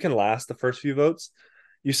early, if you can last the first few votes,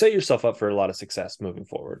 you set yourself up for a lot of success moving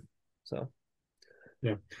forward. So,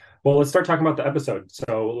 Yeah. Well, let's start talking about the episode.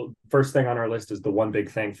 So, first thing on our list is the one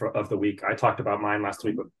big thing of the week. I talked about mine last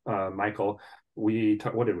week with Michael.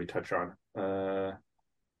 What did we touch on?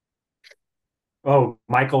 Oh,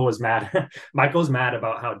 Michael was mad. Michael's mad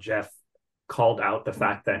about how Jeff called out the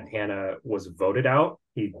fact that Hannah was voted out.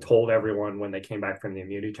 He told everyone when they came back from the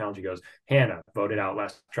immunity challenge, he goes, Hannah voted out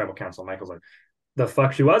last tribal council. Michael's like, the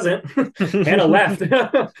fuck she wasn't. Hannah left.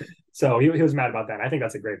 So he was mad about that. I think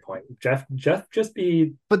that's a great point. Jeff just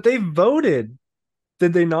be but they voted,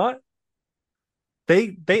 did they not?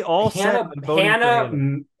 They all said Hannah I'm voting for Hannah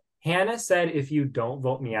Hannah. Hannah said, if you don't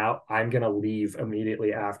vote me out, I'm gonna leave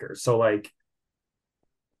immediately after. So like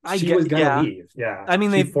I she get, was gonna yeah. leave. Yeah. I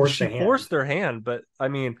mean, She they forced she the hand. forced their hand, but I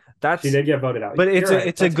mean She that's did get voted out. but You're right.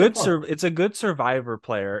 it's a That's a good good point. it's a good survivor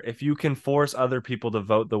player if you can force other people to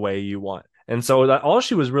vote the way you want. And so that all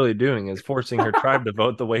she was really doing is forcing her tribe to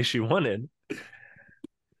vote the way she wanted.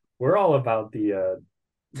 We're all about the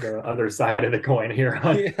other side of the coin here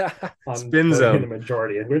Yeah, on spin voting in the zone,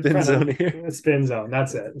 majority. We're spin trying zone here. to spin zone.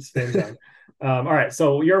 That's it. Spin zone. All right.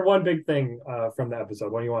 So your one big thing from the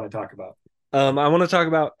episode. What do you want to talk about? I want to talk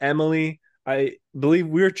about Emily. I believe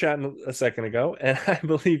we were chatting a second ago, and I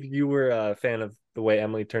believe you were a fan of the way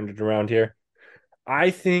Emily turned it around here. I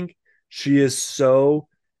think she is so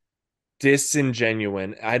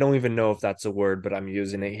disingenuine. I don't even know if that's a word, but I'm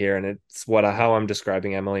using it here, and it's how I'm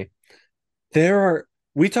describing Emily. There are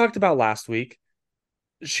we talked about last week.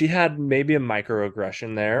 She had maybe a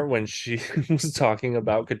microaggression there when she was talking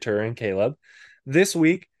about Couture and Caleb. This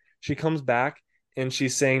week, she comes back and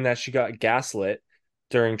she's saying that she got gaslit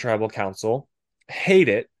during tribal council. Hate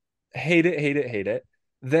it, hate it, hate it, hate it.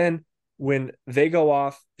 Then when they go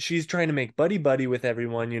off, she's trying to make buddy buddy with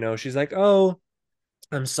everyone. She's like, "Oh,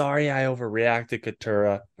 I'm sorry, I overreacted,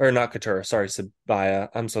 Katura, or not Katura. Sorry, Sabaya.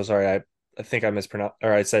 I'm so sorry. I think I mispronounced,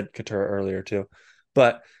 or I said Katura earlier too,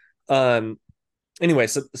 but um, anyway,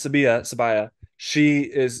 Sabaya, she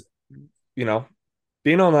is, you know,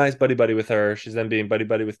 being all nice, buddy buddy with her. She's then being buddy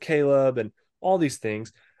buddy with Caleb and all these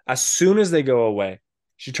things. As soon as they go away,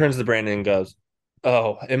 she turns to Brandon and goes,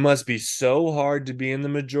 "Oh, it must be so hard to be in the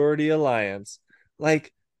majority alliance."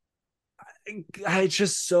 Like, it's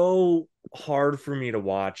just so hard for me to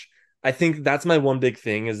watch. I think that's my one big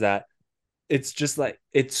thing is that it's just like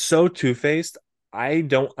it's so two-faced. I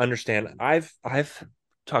don't understand. I've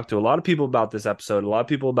talked to a lot of people about this episode, a lot of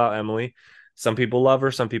people about Emily. Some people love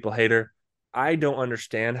her, some people hate her. I don't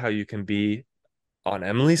understand how you can be on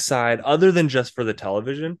Emily's side other than just for the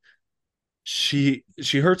television. She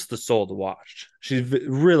hurts the soul to watch. She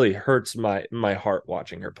really hurts my heart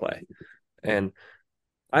watching her play. And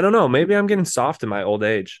I don't know, maybe I'm getting soft in my old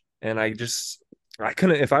age and I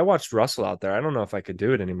couldn't if I watched Russell out there, I don't know if I could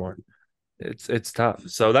do it anymore. It's tough.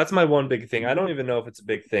 So that's my one big thing. I don't even know if it's a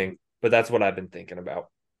big thing, but that's what I've been thinking about.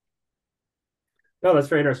 No, that's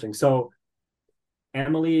very interesting. So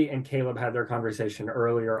Emily and Caleb had their conversation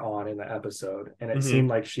earlier on in the episode, and it Mm-hmm. seemed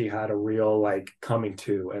like she had a real like coming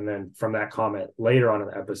to. And then from that comment later on in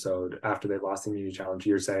the episode, after they lost the immunity challenge,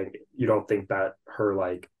 you're saying you don't think that her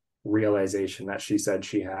like realization that she said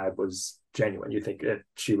she had was genuine. You think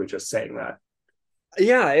she was just saying that.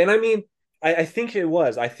 Yeah, and I mean, I think it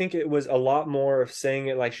was. I think it was a lot more of saying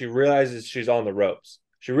it like she realizes she's on the ropes.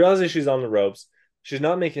 She realizes she's on the ropes. She's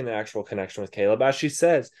not making the actual connection with Caleb. As she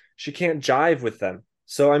says, she can't jive with them.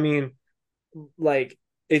 So I mean, like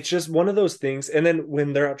it's just one of those things. And then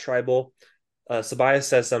when they're at tribal, Sabaya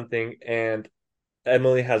says something and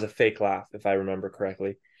Emily has a fake laugh, if I remember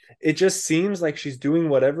correctly. It just seems like she's doing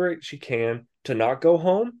whatever she can to not go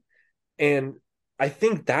home. And I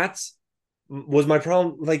think that's was my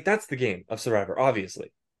problem. Like, that's the game of Survivor,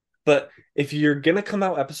 obviously. But if you're gonna come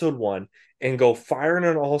out episode one and go firing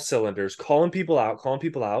on all cylinders, calling people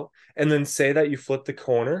out, and then say that you flip the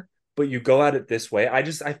corner, but you go at it this way, I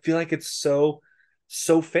feel like it's so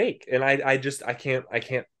fake. And I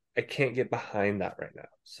can't get behind that right now.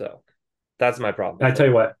 So that's my problem I with tell it.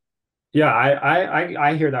 you what, yeah,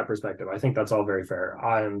 I hear that perspective. I think that's all very fair.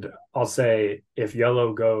 And I'll say if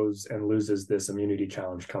Yellow goes and loses this immunity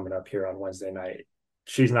challenge coming up here on Wednesday night,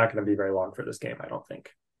 she's not going to be very long for this game, I don't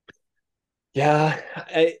think. Yeah,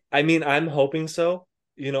 I mean, I'm hoping so.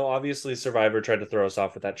 Obviously Survivor tried to throw us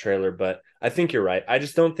off with that trailer, but I think you're right. I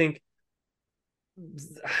just don't think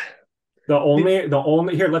The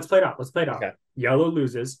only here, let's play it out. Let's play it out. okay. Yellow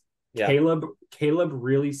loses. Yeah. Caleb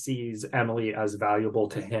really sees Emily as valuable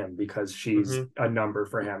to him because she's Mm-hmm. a number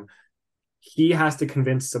for him. He has to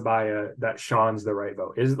convince Sabaya that Sean's the right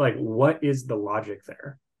vote. Is like, what is the logic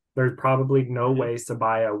there? There's probably no Mm-hmm. way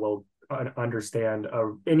Sabaya will understand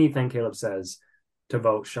anything Caleb says to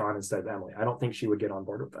vote Sean instead of Emily. I don't think she would get on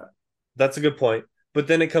board with that. That's a good point. But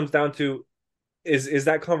then it comes down to is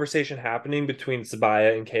that conversation happening between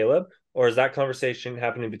Sabaya and Caleb, or is that conversation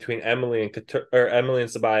happening between Emily and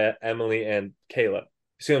Sabaya, Emily and Caleb?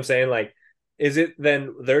 You see what I'm saying? Like, is it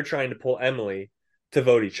then they're trying to pull Emily to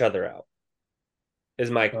vote each other out? Is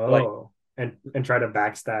my like Oh, and try to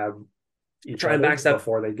backstab each trying other backstab?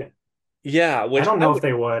 before they get. Yeah, I which don't I know if would.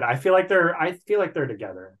 they would. I feel like they're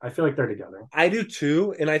together. I feel like they're together. I do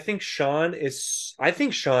too, and I think Sean is. I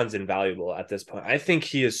think Sean's invaluable at this point. I think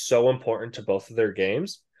he is so important to both of their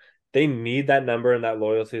games. They need that number and that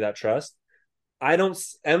loyalty, that trust. I don't.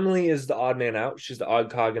 Emily is the odd man out. She's the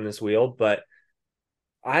odd cog in this wheel, but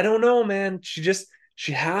I don't know, man.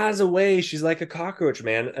 She has a way. She's like a cockroach,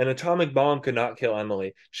 man. An atomic bomb could not kill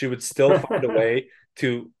Emily. She would still find a way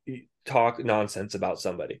to talk nonsense about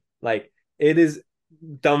somebody. Like, it is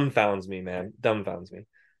dumbfounds me, man. Dumbfounds me.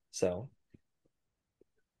 So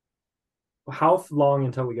How long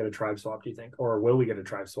until we get a tribe swap, do you think? Or will we get a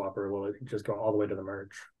tribe swap, or will it just go all the way to the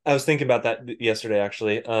merge? I was thinking about that yesterday,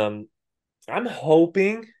 actually. I'm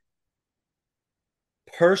hoping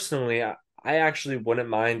personally, I actually wouldn't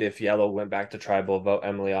mind if Yellow went back to tribal, vote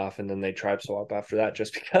Emily off, and then they tribe swap after that,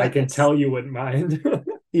 just I can because. tell you wouldn't mind.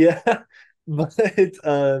 Yeah, but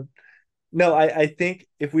no, I think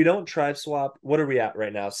if we don't tribe swap, what are we at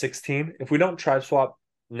right now? 16. If we don't tribe swap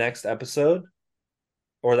next episode,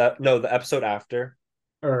 or that no, the episode after,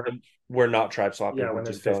 Or we're not tribe swapping. yeah, We're when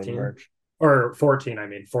there's just going to 15 merge. or 14. I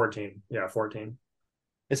mean 14. Yeah, 14.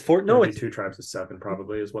 It's four. It'd No, be it's two tribes of seven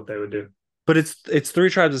probably is what they would do. but it's three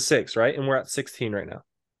tribes of six, right? And we're at 16 right now.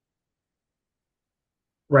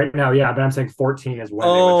 Right now, yeah, but I'm saying 14 is when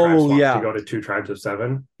they would tribe Oh swap to yeah, go to two tribes of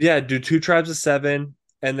seven. yeah. Do two tribes of seven,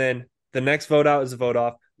 and then the next vote out is a vote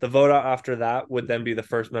off. The vote out after that would then be the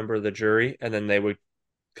first member of the jury, and then they would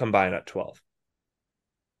combine at 12.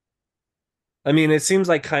 I mean, it seems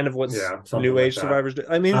like kind of what's Yeah, something new like age that. survivors do.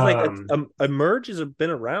 I mean, like Um, a merge has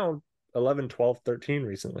been around 11, 12, 13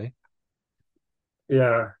 recently.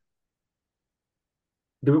 yeah.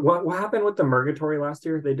 What happened with the Murgatory last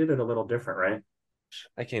year? They did it a little different, right?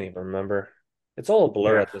 I can't even remember. It's all a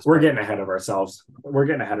blur Yeah, at this we're point. getting ahead of ourselves. We're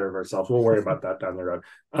getting ahead of ourselves. We'll worry about that down the road.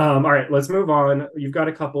 All right, let's move on. You've got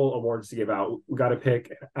a couple awards to give out. We got to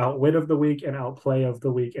pick Outwit of the Week, an Outplay of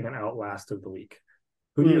the Week, and an Outlast of the Week.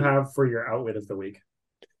 Who do you Hmm. have for your Outwit of the Week?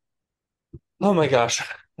 Oh my gosh.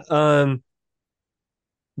 Um,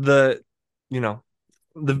 the you know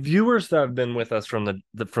the viewers that have been with us from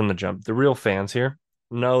the jump, the real fans here,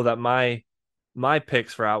 know that my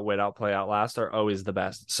picks for Outwit, Outplay, Outlast are always the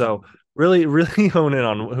best. So really, really hone in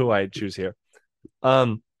on who I choose here.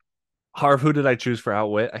 Um, Harv, who did I choose for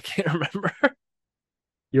Outwit? I can't remember.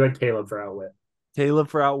 You had Caleb for Outwit. Caleb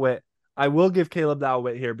for Outwit. I will give Caleb the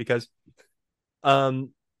Outwit here because, um,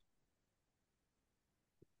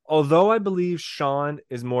 although I believe Sean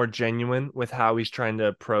is more genuine with how he's trying to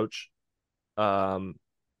approach, um,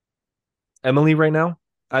 Emily right now,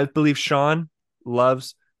 I believe Sean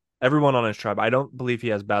loves everyone on his tribe. I don't believe he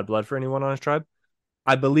has bad blood for anyone on his tribe.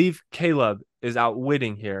 I believe Caleb is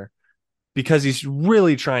outwitting here because he's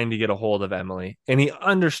really trying to get a hold of Emily, and he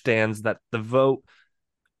understands that the vote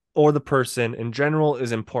or the person in general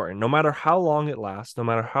is important. No matter how long it lasts, no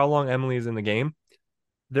matter how long Emily is in the game,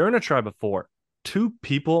 they're in a tribe of four. Two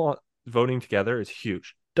people voting together is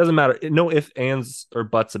huge. Doesn't matter. No ifs, ands, or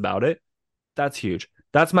buts about it. That's huge.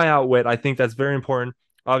 That's my outwit. I think that's very important.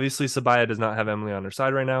 Obviously, Sabaya does not have Emily on her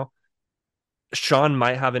side right now. Sean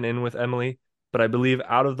might have an in with Emily, but I believe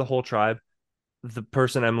out of the whole tribe, the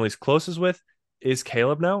person Emily's closest with is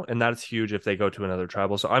Caleb now, and that's huge if they go to another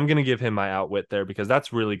tribal. So I'm gonna give him my outwit there because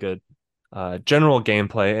that's really good general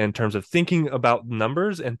gameplay in terms of thinking about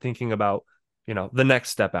numbers and thinking about, the next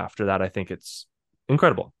step after that. I think it's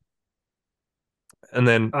incredible. And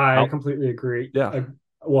then I completely agree. yeah.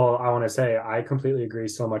 Well, I want to say I completely agree,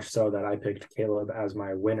 so much so that I picked Caleb as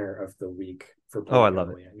my winner of the week for Oh, I playing love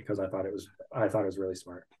it. early in because I thought it was really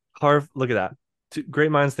smart. Harv, look at that.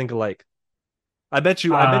 Great minds think alike. I bet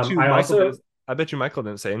you I Michael also didn't I bet you Michael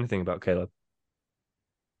didn't say anything about Caleb.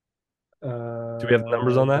 Do we have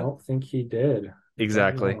numbers on that? don't think he did. I don't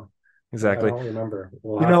Exactly. know. I Exactly. don't remember.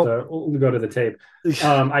 You know, We'll go to the tape.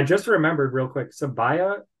 I just remembered real quick.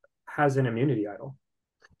 Sabaya has an immunity idol.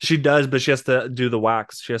 she does, but she has to do the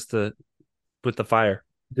wax. She has to with the fire.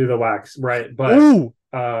 Do the wax, right? But Ooh,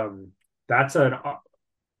 um, that's an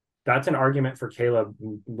argument for Caleb,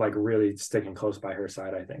 like really sticking close by her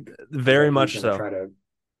side. I think very that he's much going to so. try to.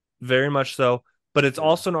 Very much so. But it's Yeah.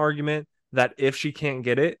 also an argument that if she can't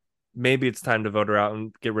get it, maybe it's time to vote her out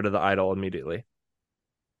and get rid of the idol immediately.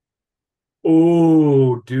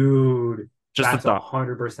 Oh, dude, Just a that's thought.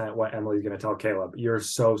 100% what Emily's going to tell Caleb. You're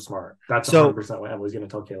so smart. That's So 100% what Emily's going to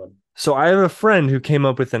tell Caleb. so I have a friend who came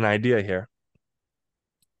up with an idea here.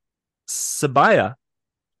 Sabaya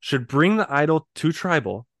should bring the idol to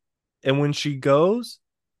tribal, and when she goes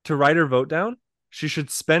to write her vote down, she should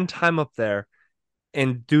spend time up there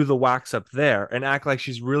and do the wax up there and act like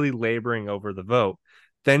she's really laboring over the vote.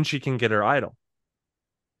 Then she can get her idol.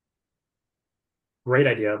 Great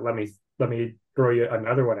idea. Let me throw you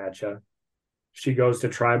another one at you. She goes to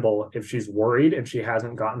tribal. If she's worried and she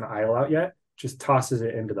hasn't gotten the idol out yet, just tosses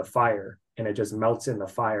it into the fire and it just melts in the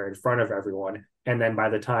fire in front of everyone. And then by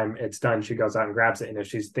the time it's done, she goes out and grabs it. And if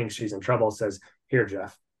she thinks she's in trouble, says, "Here,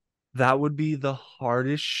 Jeff." That would be the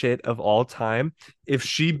hardest shit of all time if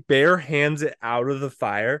she bare hands it out of the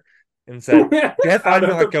fire and said, Jeff, Out I'm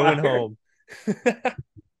of the not going fire. home.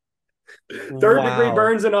 Third-degree Wow.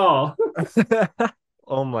 burns and all.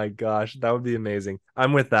 Oh my gosh, that would be amazing.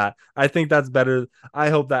 I'm with that. I think that's better. I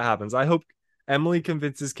hope that happens. I hope Emily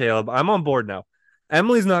convinces Caleb. I'm on board now.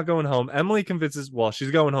 Emily's not going home. Emily convinces, well,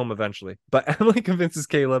 she's going home eventually, but Emily convinces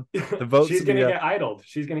Caleb to vote She's gonna Sabia. get idled.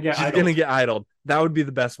 She's gonna get She's gonna idled. get idled. That would be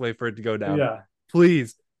the best way for it to go down. Yeah.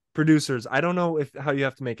 Please, producers. I don't know if how you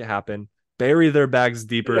have to make it happen. Bury their bags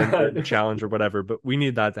deeper in the challenge or whatever, but we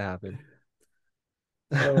need that to happen.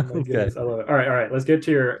 Oh my Okay, goodness, I love it. All right, all right. Let's get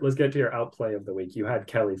to your outplay of the week. You had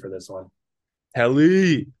Kelly for this one.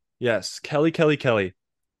 Kelly. Yes, Kelly, Kelly, Kelly.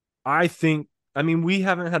 I think. I mean, we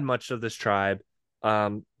haven't had much of this tribe.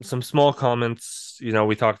 Some small comments.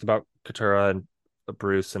 We talked about Katura and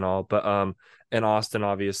Bruce and all, but and Austin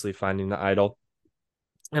obviously finding the idol.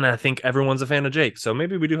 And I think everyone's a fan of Jake. So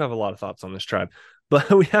maybe we do have a lot of thoughts on this tribe, but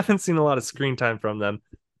we haven't seen a lot of screen time from them.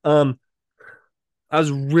 Um, I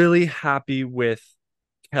was really happy with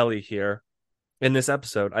Kelly here in this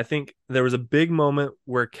episode. I think there was a big moment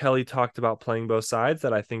where Kelly talked about playing both sides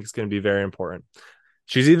that I think is going to be very important.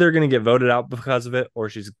 She's either going to get voted out because of it or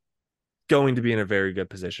she's going to be in a very good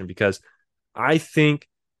position because I think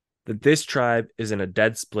that this tribe is in a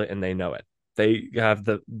dead split and they know it. They have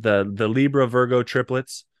the Libra Virgo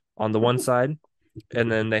triplets on the one side,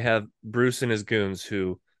 and then they have Bruce and his goons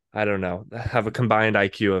who I don't know have a combined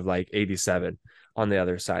IQ of like 87 on the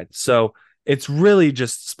other side. So it's really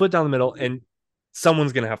just split down the middle, and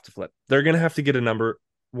someone's gonna have to flip. They're gonna have to get a number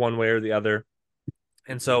one way or the other.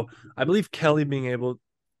 And so I believe Kelly being able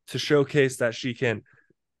to showcase that she can,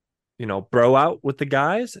 bro out with the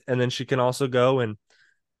guys, and then she can also go and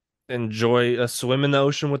enjoy a swim in the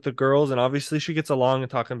ocean with the girls. And obviously she gets along and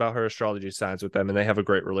talking about her astrology signs with them, and they have a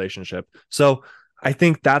great relationship. So I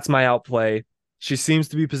think that's my outplay. She seems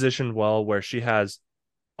to be positioned well where she has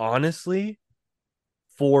honestly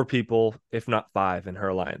four people, if not five, in her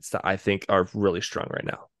alliance that I think are really strong right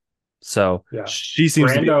now. So Yeah. she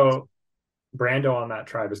seems to be. Brando on that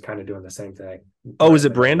tribe is kind of doing the same thing. Oh, Right is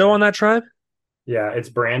in it the middle Brando there. on that tribe? Yeah, it's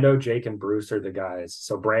Brando, Jake, and Bruce are the guys.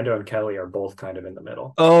 So Brando and Kelly are both kind of in the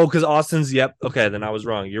middle. Oh, because Austin's. Yep. Okay, then I was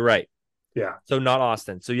wrong. You're right. Yeah, So not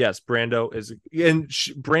Austin. So yes, Brando is, and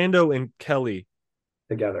Brando and Kelly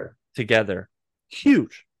together. together,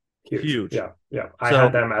 huge, Huge. huge. Yeah, yeah. I So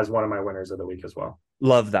had them as one of my winners of the week as well.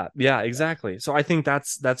 love that. Yeah, exactly. So I think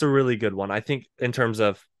that's a really good one. I think in terms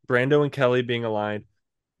of Brando and Kelly being aligned,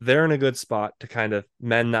 they're in a good spot to kind of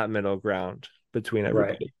mend that middle ground between Right.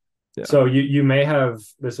 everybody. Yeah. So you may have,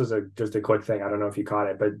 this was just a quick thing. I don't know if you caught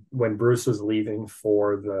it, but when Bruce was leaving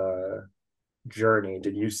for the journey,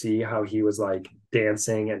 did you see how he was like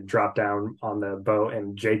dancing and dropped down on the boat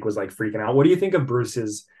and Jake was like freaking out? What do you think of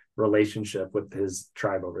Bruce's relationship with his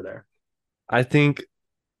tribe over there? I think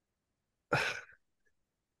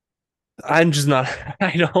I'm just not.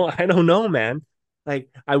 I don't know, man. Like,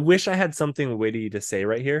 I wish I had something witty to say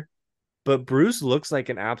right here, but Bruce looks like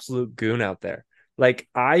an absolute goon out there. Like,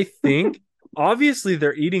 I think obviously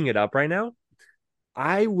they're eating it up right now.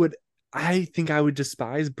 I would, I think I would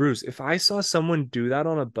despise Bruce. If I saw someone do that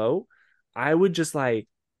on a boat, I would just like,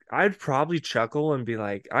 I'd probably chuckle and be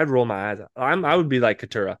like, I'd roll my eyes. I would be like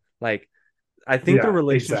Katura. Like, I think their Yeah,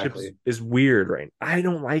 relationship exactly. is weird, right? I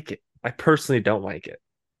don't like it. I personally don't like it.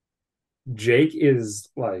 Jake is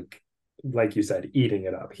like you said, eating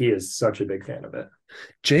it up. He is such a big fan of it.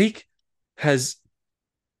 Jake has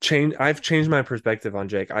changed. I've changed my perspective on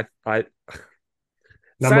Jake. Number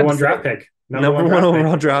Sad to one draft say, pick. Number number one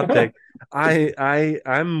one draft overall pick. draft pick.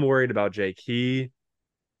 I'm worried about Jake. He's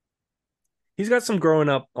got some growing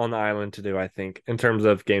up on the island to do, I think, in terms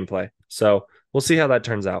of gameplay. So we'll see how that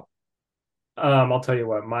turns out. I'll tell you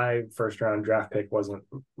what, my first round draft pick wasn't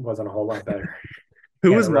a whole lot better.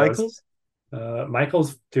 Who was Hannah Rose. Michaels?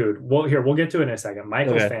 Michael's dude. Well, here we'll get to it in a second.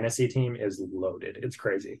 Michael's Okay. fantasy team is loaded. It's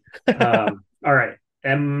crazy. All right.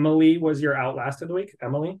 Emily was your outlast of the week.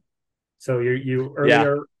 Emily. So you Yeah.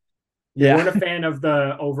 earlier you weren't a Yeah. fan of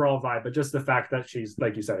the overall vibe, but just the fact that she's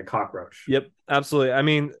like you said a cockroach. Yep. Absolutely. I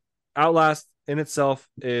mean, Outlast in itself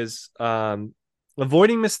is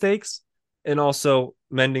avoiding mistakes and also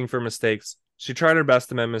mending for mistakes. She tried her best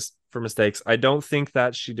to mend for mistakes. I don't think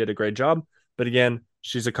that she did a great job, but again,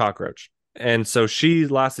 she's a cockroach. And so she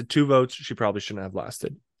lasted 2 votes. She probably shouldn't have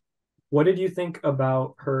lasted. What did you think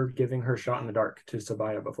about her giving her shot in the dark to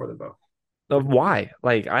Sabaya before the vote? Of why?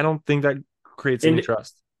 Like, I don't think that creates any In,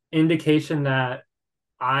 trust. indication that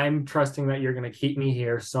I'm trusting that you're going to keep me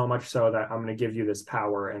here so much so that I'm going to give you this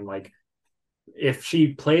power. And like, if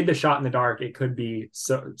she played the shot in the dark, it could be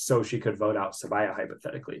so she could vote out Sabaya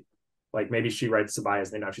hypothetically. Like maybe she writes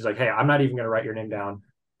Sabaya's name down. She's like, hey, I'm not even going to write your name down.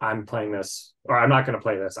 I'm playing this, or I'm not going to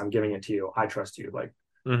play this. I'm giving it to you. I trust you. Like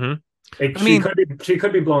Mm-hmm. it, I mean, she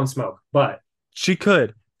could be blowing smoke, but she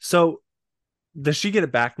could. So does she get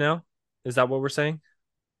it back now? Is that what we're saying?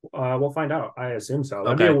 we'll find out. I assume so.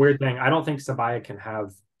 That'd be a Okay. weird thing. I don't think Sabaya can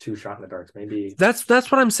have two shot in the darks. Maybe That's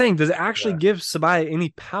what I'm saying. Does it actually yeah. give Sabaya any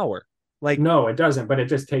power? Like, No, it doesn't, but it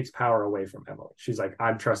just takes power away from Emily. She's like,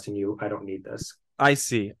 I'm trusting you. I don't need this. I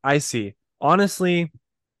see. I see. Honestly,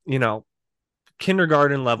 you know,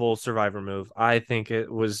 kindergarten level survivor move. I think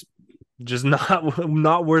it was just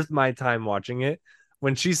not worth my time watching it.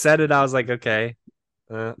 When she said it, I was like, okay.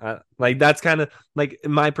 Like that's kind of like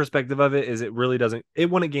my perspective of it is it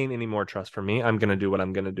wouldn't gain any more trust from me. I'm gonna do what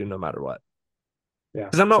I'm gonna do no matter what. Yeah.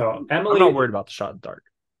 Because So I'm not Emily, worried about the shot in the dark.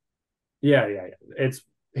 yeah. It's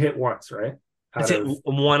hit once, right? It's Out hit of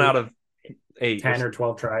one out eight, of 8 or 10 or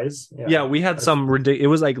 12 tries. yeah, Yeah. we had That's, some ridiculous. It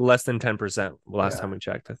was like less than 10% last yeah. time we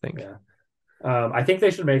checked, I think. Yeah. I think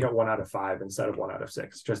they should make it 1 out of 5 instead of 1 out of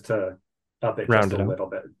 6, just to up it just Round a it out. little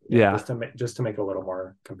bit. Yeah. Yeah, Just to make it a little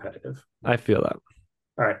more competitive. I feel that.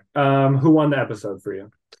 All right. Who won the episode for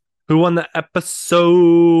you? Who won the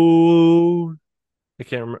episode? I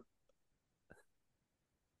can't remember.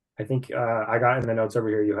 I think I got in the notes over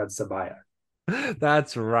here. You had Sabaya.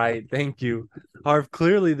 That's right. Thank you. Harv,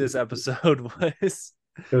 clearly this episode was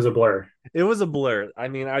It was a blur. it was a blur. I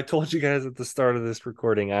mean, I told you guys at the start of this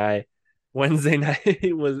recording, I Wednesday night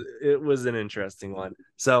it was an interesting one.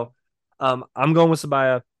 So I'm going with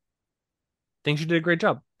Sabaya. I think she did a great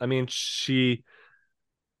job. I mean, she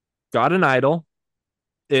got an idol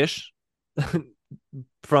ish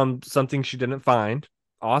from something she didn't find.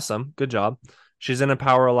 Awesome. Good job. She's in a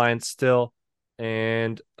power alliance still.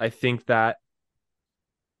 And I think that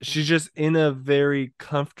she's just in a very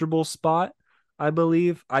comfortable spot, I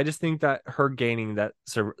believe. I just think that her gaining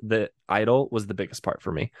the idol was the biggest part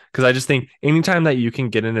for me. Because I just think anytime that you can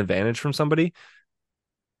get an advantage from somebody,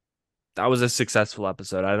 that was a successful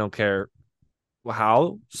episode. I don't care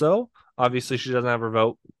how so. Obviously, she doesn't have her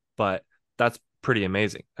vote, but that's pretty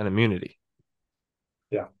amazing. An immunity.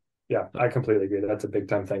 Yeah. Yeah, I completely agree. That's a big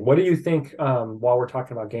time thing. What do you think, while we're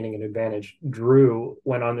talking about gaining an advantage, Drew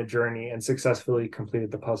went on the journey and successfully completed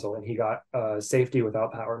the puzzle, and he got safety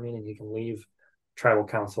without power, meaning he can leave tribal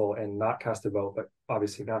council and not cast a vote, but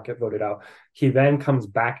obviously not get voted out. He then comes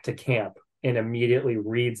back to camp and immediately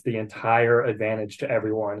reads the entire advantage to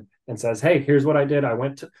everyone and says, hey, here's what I did. I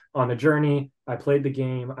went on the journey. I played the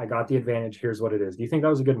game. I got the advantage. Here's what it is. Do you think that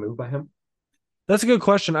was a good move by him? That's a good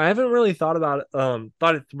question. I haven't really thought about it,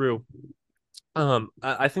 thought it through.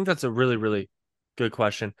 I think that's a really, really good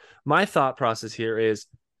question. My thought process here is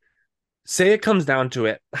say it comes down to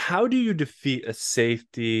it. How do you defeat a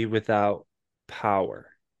safety without power?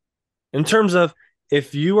 In terms of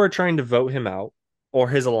if you are trying to vote him out or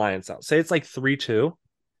his alliance out, say it's like 3-2.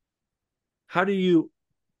 How do you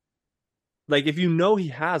Like if you know he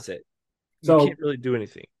has it, you can't So really do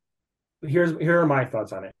anything. here are my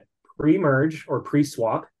thoughts on it. Pre-merge or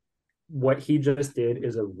pre-swap, what he just did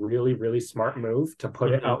is a really, really smart move to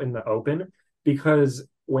put it Mm-hmm. out in the open, because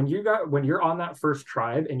when you're on that first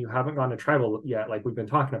tribe and you haven't gone to tribal yet, like we've been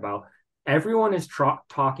talking about, everyone is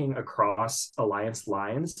talking across alliance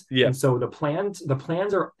lines, Yeah, and so the plans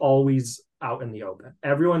are always out in the open.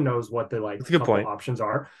 Everyone knows what the like that's a good couple point. options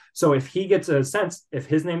are. So if he gets a sense, if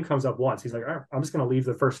his name comes up once, he's like, all right, I'm just going to leave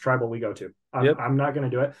the first tribal we go to. I'm Yep, I'm not going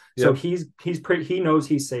to do it. So yep. he knows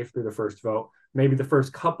he's safe through the first vote, maybe the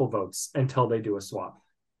first couple votes until they do a swap.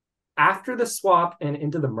 After the swap and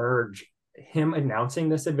into the merge, him announcing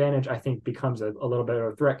this advantage, I think, becomes a little bit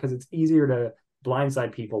of a threat, because it's easier to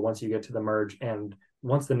blindside people once you get to the merge. And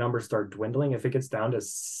once the numbers start dwindling, if it gets down to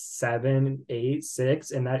 7, 8,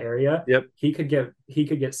 6 in that area, Yep. he could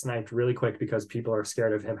get sniped really quick, because people are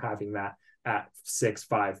scared of him having that at 6,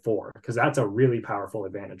 5, 4, because that's a really powerful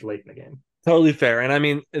advantage late in the game. Totally fair. And I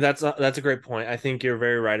mean, that's a great point. I think you're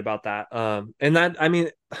very right about that. And that, I mean,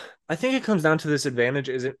 I think it comes down to this advantage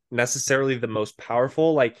isn't necessarily the most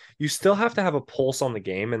powerful. Like you still have to have a pulse on the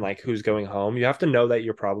game and like who's going home. You have to know that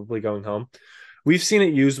you're probably going home. We've seen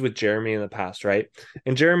it used with Jeremy in the past, right?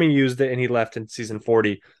 And Jeremy used it and he left in season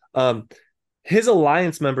 40. Um, his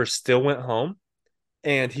alliance members still went home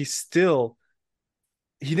and he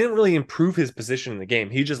didn't really improve his position in the game.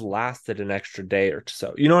 He just lasted an extra day or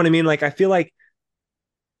so. You know what I mean? Like I feel like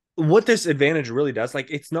what this advantage really does,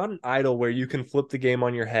 like it's not an idol where you can flip the game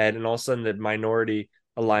on your head and all of a sudden the minority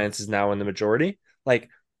alliance is now in the majority. Like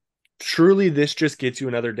truly this just gets you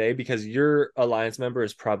another day because your alliance member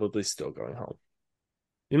is probably still going home.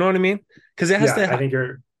 You know what I mean? Because Yeah, I think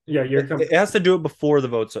you're. Yeah, it has to do it before the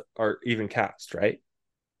votes are even cast, right?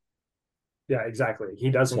 Yeah, exactly. He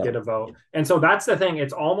doesn't get So a vote. And so that's the thing.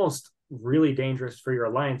 It's almost really dangerous for your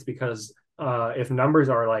alliance, because if numbers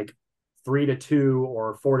are like 3-2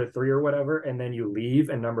 or 4-3 or whatever, and then you leave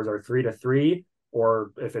and numbers are 3-3,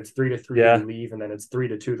 or if it's 3-3, yeah, you leave and then it's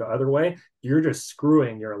 3-2 the other way, you're just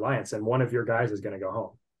screwing your alliance, and one of your guys is going to go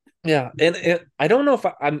home. yeah, and I don't know if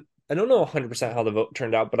I don't know 100% how the vote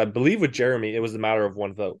turned out, but I believe with Jeremy it was a matter of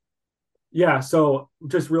one vote. Yeah. So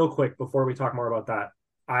just real quick before we talk more about that,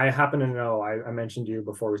 I happen to know, I mentioned to you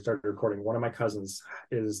before we started recording, one of my cousins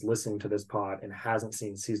is listening to this pod and hasn't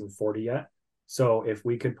seen season 40 yet. So if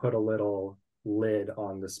we could put a little lid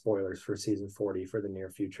on the spoilers for season 40 for the near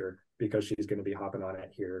future, because she's going to be hopping on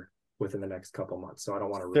it here within the next couple months. So I don't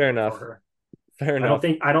want to Fair ruin it for enough. her. Fair I don't enough.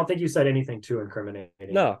 think I don't think you said anything too incriminating.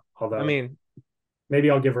 No, I Although mean, maybe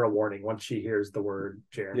I'll give her a warning once she hears the word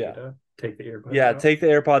Jeremy yeah, to take the earbuds yeah. out. Take the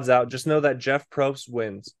AirPods out. Just know that Jeff Probst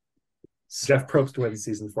wins. Jeff So Probst wins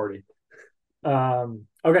season 40.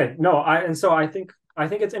 Okay, no, I think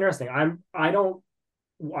it's interesting.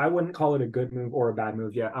 I wouldn't call it a good move or a bad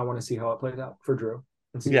move yet. I want to see how it plays out for Drew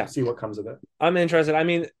and see yeah, see what comes of it. I'm interested. I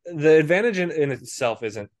mean, the advantage in itself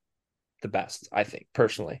isn't the best. I think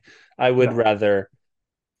personally, I would No. rather.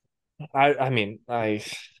 I mean, I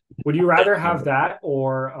Would you rather have that,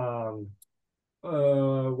 or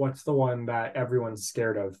what's the one that everyone's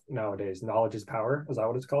scared of nowadays? Knowledge is power. Is that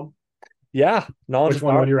what it's called? yeah, knowledge Which is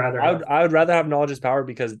one power. would you rather have? I would rather have knowledge is power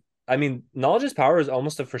because I mean, knowledge is power is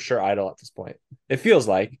almost a for sure idol at this point. It feels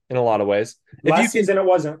like in a lot of ways. If you Last can, season it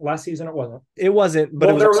wasn't. Last season it wasn't. it wasn't, but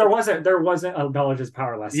it Well, was there also wasn't a knowledge is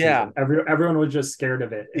power last yeah, season. Everyone was just scared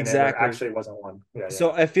of it, and there exactly. actually wasn't one. Yeah, yeah.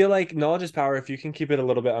 So I feel like knowledge is power. If you can keep it a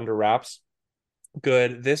little bit under wraps,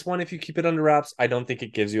 good. This one, if you keep it under wraps, I don't think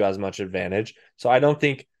it gives you as much advantage. So I don't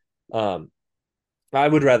think um I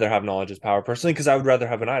would rather have knowledge as power personally because I would rather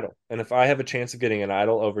have an idol. And if I have a chance of getting an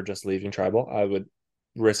idol over just leaving tribal, I would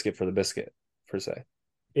risk it for the biscuit, per se.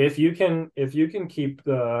 If you can keep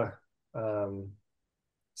the um,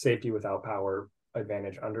 safety without power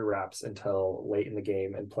advantage under wraps until late in the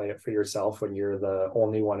game and play it for yourself when you're the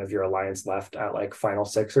only one of your alliance left at like final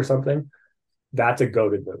six or something, that's a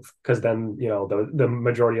goaded move, because then the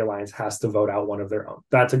majority alliance has to vote out one of their own.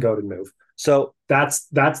 That's a goaded move. So That's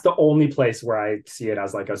the only place where I see it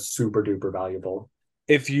as like a super duper valuable.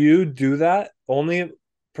 if you do that, only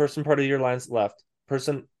person part of your lines left,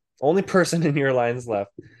 only person in your lines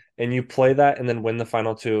left, and you play that and then win the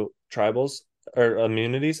final two tribals or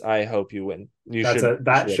immunities, I hope you win.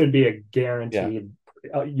 That win. should be a Yeah. guaranteed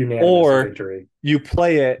unanimous Or victory. you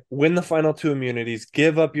play it, win the final two immunities,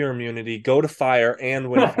 give up your immunity, go to fire, and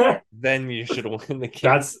win fire. Then you should win the game.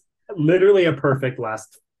 That's literally a perfect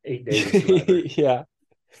last 8 days of Survivor. Yeah. All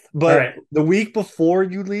But right. the week before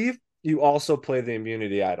you leave, you also play the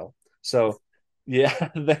immunity idol. So yeah,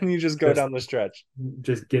 then you just go Just down the stretch.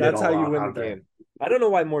 just get it That's how all you win the out there. game. I don't know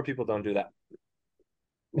why more people don't do that.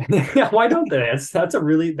 Yeah, why don't they? That's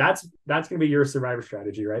gonna be your survivor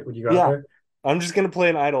strategy, right? When you go out Yeah. there. I'm just gonna play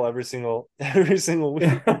an idol every single week.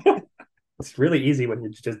 It's really easy when you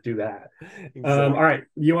just do that. All Exactly. right,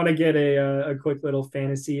 you want to get a quick little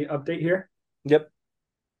fantasy update here? Yep.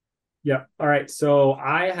 Yep. All right. So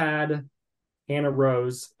I had Hannah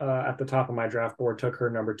Rose at the top of my draft board, took her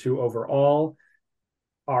number 2 overall.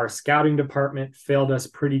 Our scouting department failed us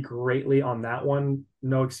pretty greatly on that one.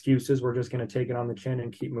 No excuses. We're just going to take it on the chin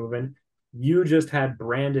and keep moving. You just had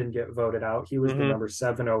Brandon get voted out. He was the Mm-hmm. number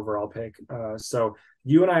 7 overall pick. So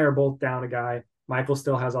you and I are both down a guy. Michael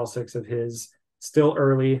still has all 6 of his. Still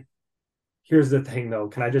early. Here's the thing, though.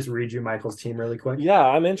 Can I just read you Michael's team really quick? Yeah,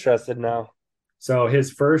 I'm interested now. So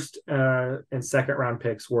his first and second round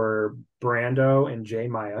picks were Brando and Jay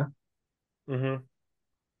Maya. Mm-hmm.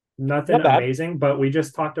 Nothing Not bad. amazing, but we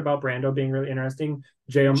just talked about Brando being really interesting.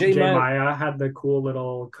 J Jay my Maya had the cool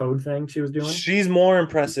little code thing she was doing. She's more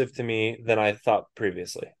impressive to me than I thought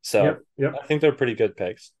previously. Yep, So yep. I think they're pretty good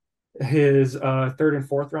picks. His third and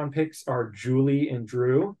fourth round picks are Julie and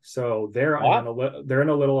Drew, so What? they're in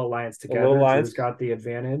a little alliance A little together. Drew's lines. got the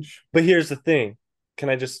advantage. But here's the thing. Can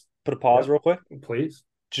I just put a pause Yep, real quick? please.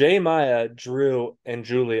 J Maya, Drew, and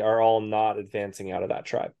Julie are all not advancing out of that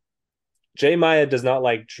tribe. J Maya does not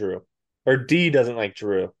like Drew, or D doesn't like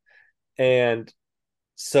Drew. And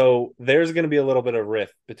so there's going to be a little bit of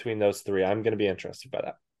rift between those three. I'm going to be interested by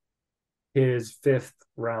that. His fifth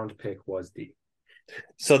round pick was D.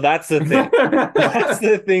 So that's the thing. That's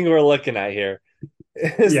the thing we're looking at here.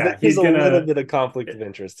 Is Yeah, there's a little bit of conflict of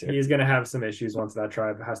interest here. he's gonna have some issues once that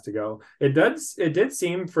tribe has to go. It did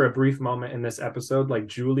seem for a brief moment in this episode like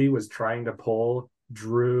Julie was trying to pull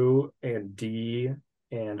Drew and D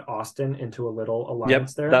and Austin into a little Yep,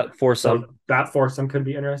 alliance there. that foursome. So that foursome could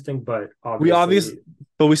be interesting, but We obviously, obviously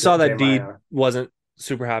but we saw J that D Maya. wasn't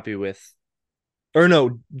super happy with, or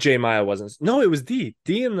no, J Maya wasn't. No, it was D.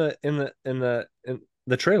 D in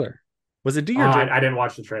the trailer. Was it D or J? I didn't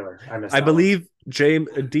watch the trailer. I missed I that one. believe J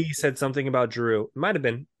D said something about Drew. It might have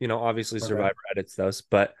been, obviously Okay. Survivor edits those,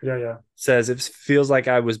 but Yeah, yeah. says it feels like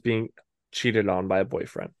I was being cheated on by a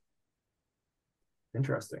boyfriend.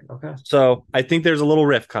 Interesting. Okay. So I think there's a little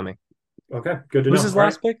rift coming. Okay. Good to Who's know. his All right.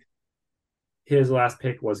 last pick? His last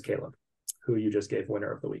pick was Caleb, who you just gave winner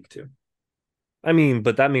of the week to. I mean,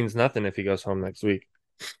 but that means nothing if he goes home next week.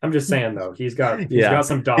 I'm just saying though, he's Yeah, got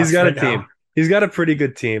some he's dots got a right team. now. He's got a pretty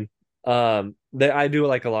good team. I do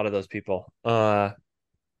like a lot of those people. I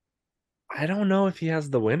don't know if he has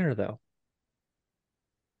the winner though.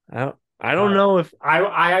 I don't know if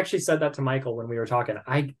I actually said that to Michael when we were talking.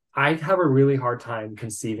 I have a really hard time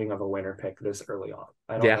conceiving of a winner pick this early on.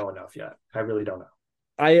 I don't yeah, know enough yet. I really don't know.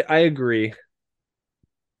 I agree.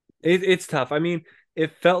 It's tough. I mean,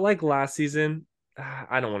 it felt like last season.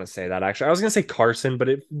 I don't want to say that actually. I was gonna say Carson, but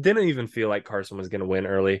it didn't even feel like Carson was gonna win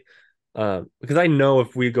early. Because I know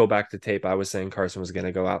if we go back to tape, I was saying Carson was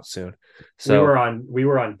gonna go out soon. So We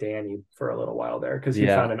were on Danny for a little while there because he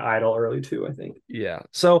yeah, found an idol early too, I think. yeah.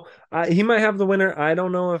 So he might have the winner. I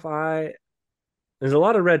don't know if I. There's a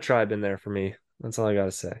lot of red tribe in there for me. That's all I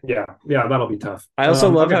gotta say. Yeah, yeah, that'll be tough. I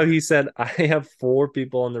also love Okay. how he said I have 4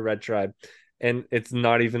 people in the red tribe, and it's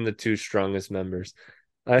not even the 2 strongest members.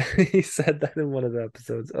 He said that in one of the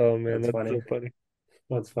episodes. Oh man, That's that's funny. so funny.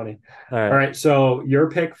 That's funny. All All right. right. So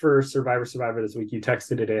your pick for Survivor this week, you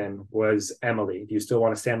texted it in, was Emily. Do you still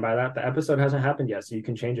want to stand by that? The episode hasn't happened yet, so you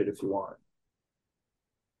can change it if you want.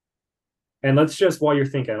 And let's just, while you're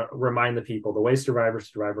thinking, remind the people the way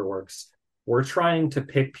Survivor works. We're trying to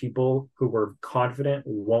pick people who we're confident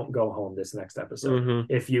won't go home this next episode.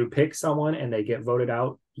 Mm-hmm. If you pick someone and they get voted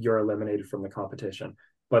out, you're eliminated from the competition.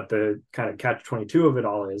 But the kind of catch 22 of it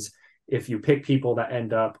all is if you pick people that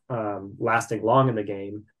end up lasting long in the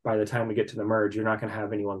game, by the time we get to the merge, you're not going to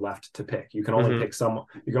have anyone left to pick. You can only Mm-hmm. pick someone.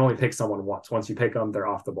 You can only pick someone once. Once you pick them, they're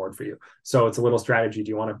off the board for you. So it's a little strategy. Do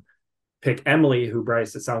you want to pick Emily, who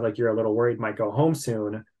Bryce, it sounds like you're a little worried might go home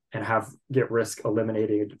soon and get risk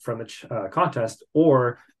eliminated from the contest,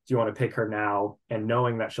 or do you want to pick her now and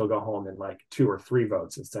knowing that she'll go home in like 2 or 3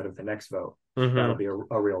 votes instead of the next vote? Mm-hmm. That'll be a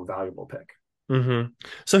real valuable pick. Mm-hmm.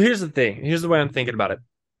 So here's the thing. Here's the way I'm thinking about it.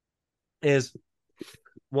 Is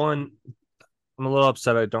one, I'm a little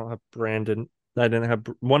upset I don't have Brandon. I didn't have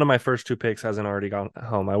one of my first 2 picks hasn't already gone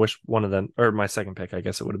home. I wish one of them, or my second pick, I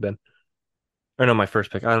guess it would have been. Or no, my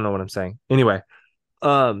first pick. I don't know what I'm saying. Anyway,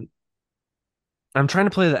 I'm trying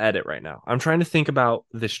to play the edit right now. I'm trying to think about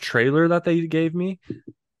this trailer that they gave me.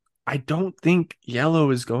 I don't think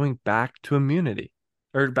yellow is going back to immunity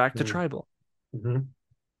or back to tribal. Mm-hmm.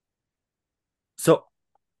 So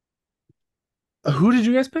who did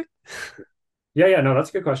you guys pick? Yeah, no, that's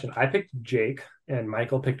a good question. I picked Jake and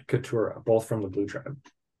Michael picked Katura, both from the Blue Tribe.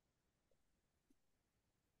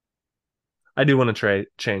 I do want to trade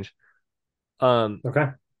change. Um, Okay.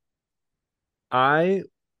 I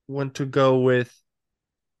want to go with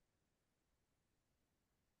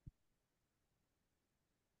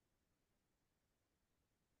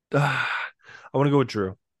I want to go with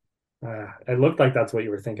Drew. It looked like that's what you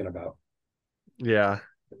were thinking about. Yeah.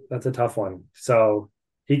 That's a tough one. So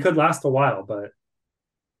he could last a while, but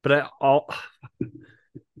But I all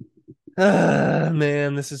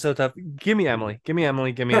man, this is so tough. Give me Emily. Give me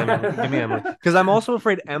Emily. Give me Emily. Give me Emily. Because I'm also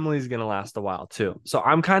afraid Emily's gonna last a while too. So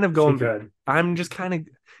I'm kind of she going. could. I'm just kind of.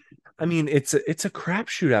 I mean, it's a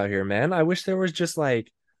crapshoot out here, man. I wish there was just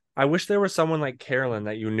like, I wish there was someone like Carolyn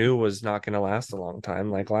that you knew was not gonna last a long time,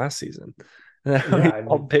 like last season. Yeah, We I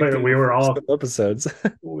all mean, picked but in the we were first all couple episodes.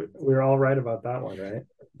 we were all right about that one, right?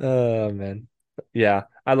 Oh man, yeah,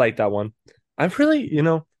 I like that one. I really,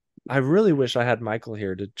 I really wish I had Michael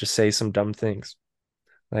here to just say some dumb things.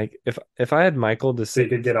 Like if I had Michael to So say, you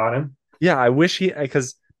could get on him. yeah, I wish he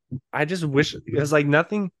because I just wish because like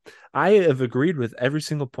nothing. I have agreed with every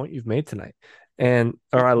single point you've made tonight, and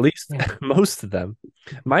or at least Yeah, most of them.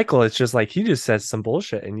 Michael, it's just like he just says some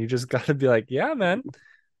bullshit, and you just got to be like, yeah, man.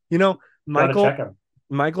 You know, got to Michael. check him.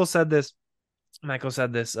 Michael said this. Michael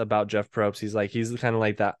said this about Jeff Probst. He's kind of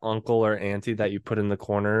like that uncle or auntie that you put in the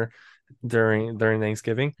corner during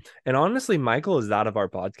Thanksgiving. And honestly, Michael is that of our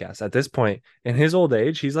podcast at this point. In his old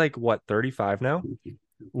age, he's like what 35 now.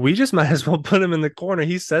 We just might as well put him in the corner.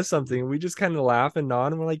 He says something, we just kind of laugh and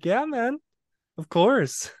nod, and we're like, "Yeah, man, of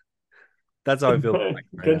course." That's how I feel about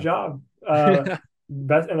Good Michael job. right now.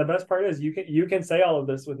 The best part is you can say all of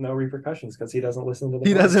this with no repercussions because he doesn't listen to the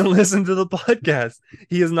He pod. doesn't listen to the podcast.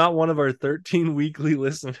 He is not one of our 13 weekly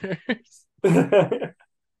listeners.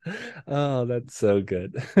 Oh, that's so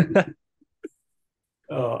good.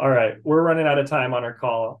 Oh, all right. We're running out of time on our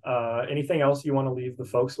call. Anything else you want to leave the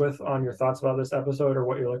folks with on your thoughts about this episode or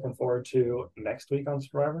what you're looking forward to next week on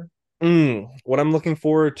Survivor? What I'm looking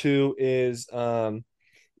forward to is a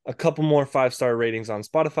couple more 5-star ratings on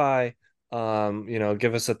Spotify.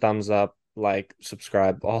 Give us a thumbs up, like,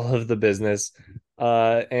 subscribe, all of the business.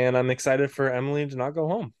 And I'm excited for Emily to not go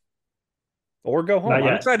home or go home. Not I'm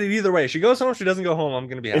yet. excited either way. She goes home, she doesn't go home. I'm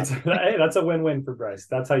gonna be It's happy. hey, that's a win-win for Bryce.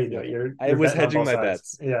 That's how you do Yeah. it. You're I you're was betting on hedging both my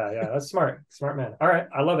sides. bets. Yeah, that's smart. Smart man. All right.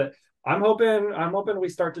 I love it. I'm hoping we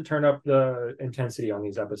start to turn up the intensity on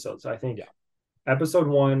these episodes. I think Yeah. episode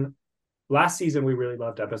one, last season we really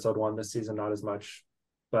loved episode one. This season not as much,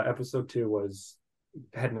 but episode two was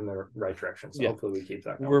heading in the right direction. So Yeah. hopefully we keep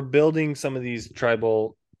that going. We're building some of these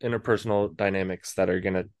tribal interpersonal dynamics that are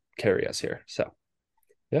gonna carry us here. So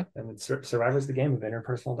yeah, And Survivor's the game of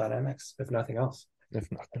interpersonal dynamics, if nothing else. if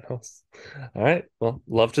nothing else. All right. Well,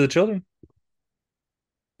 love to the children.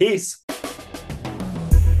 Peace.